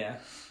itch, and it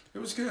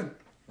was good.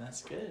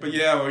 That's good. But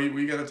yeah,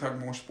 we got to talk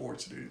more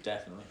sports, dude.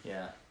 Definitely,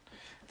 yeah.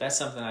 that's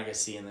something I could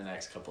see in the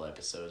next couple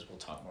episodes. We'll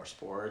talk more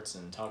sports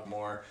and talk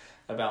more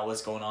about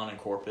what's going on in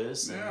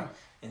Corpus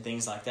and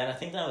things like that. I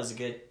think that was a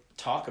good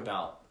talk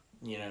about,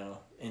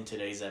 in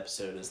today's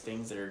episode, is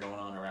things that are going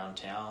on around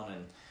town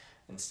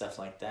and stuff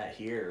like that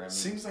here. I mean,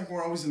 seems like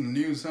we're always in the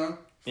news, huh?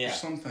 For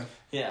something.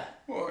 Yeah.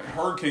 Well,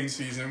 hurricane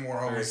season, we're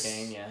always...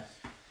 Hurricane, yeah.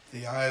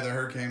 The eye of the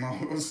hurricane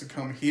always to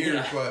come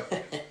here,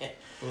 but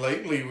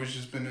lately we've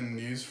just been in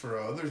the news for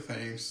other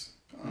things.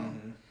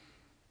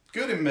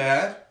 Good and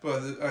bad,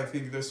 but I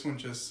think this one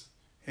just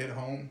hit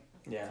home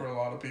for a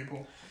lot of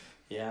people.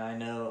 Yeah, I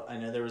know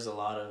there was a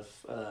lot of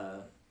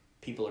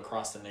people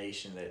across the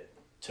nation that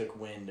took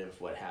wind of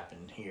what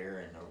happened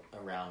here and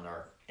around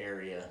our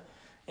area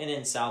and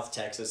in South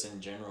Texas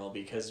in general,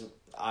 because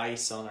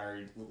ice on our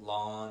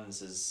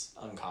lawns is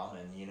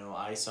uncommon.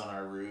 Ice on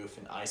our roof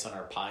and ice on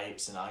our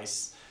pipes and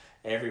ice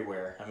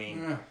everywhere. I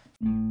mean...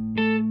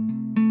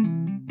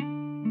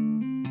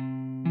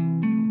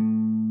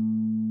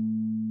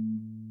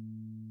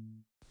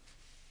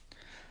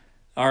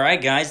 All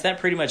right, guys, that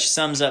pretty much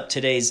sums up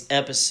today's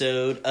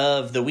episode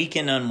of the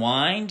Weekend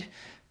Unwind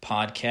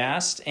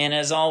podcast. And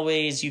as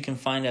always, you can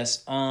find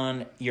us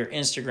on your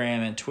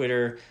Instagram and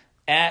Twitter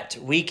at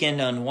Weekend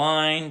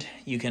Unwind.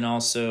 You can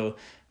also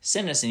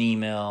send us an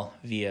email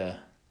via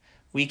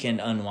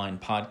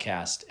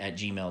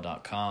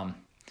weekendunwindpodcast@gmail.com.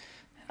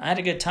 I had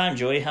a good time,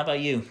 Joey. How about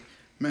you?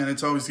 Man,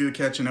 it's always good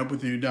catching up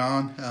with you,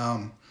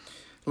 Don.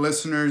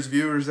 Listeners,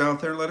 viewers out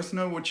there, let us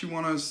know what you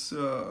want us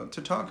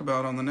to talk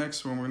about on the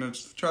next one. We're going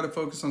to try to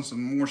focus on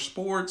some more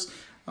sports,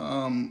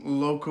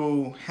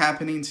 local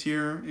happenings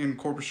here in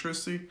Corpus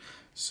Christi.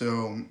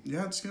 So,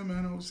 yeah, it's good,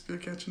 man. It was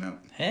good catching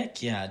up.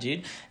 Heck yeah,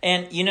 dude.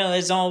 And,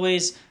 as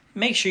always,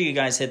 make sure you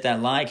guys hit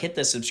that like, hit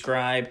the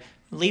subscribe,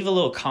 leave a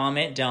little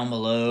comment down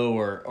below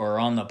or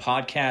on the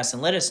podcast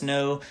and let us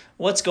know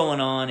what's going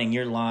on in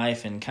your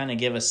life and kind of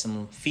give us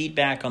some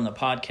feedback on the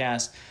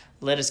podcast.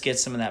 Let us get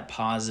some of that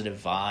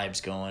positive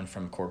vibes going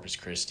from Corpus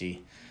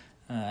Christi.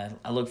 I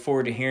look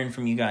forward to hearing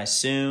from you guys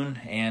soon,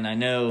 and I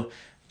know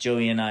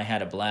Joey and I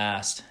had a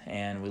blast,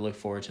 and we look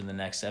forward to the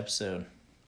next episode.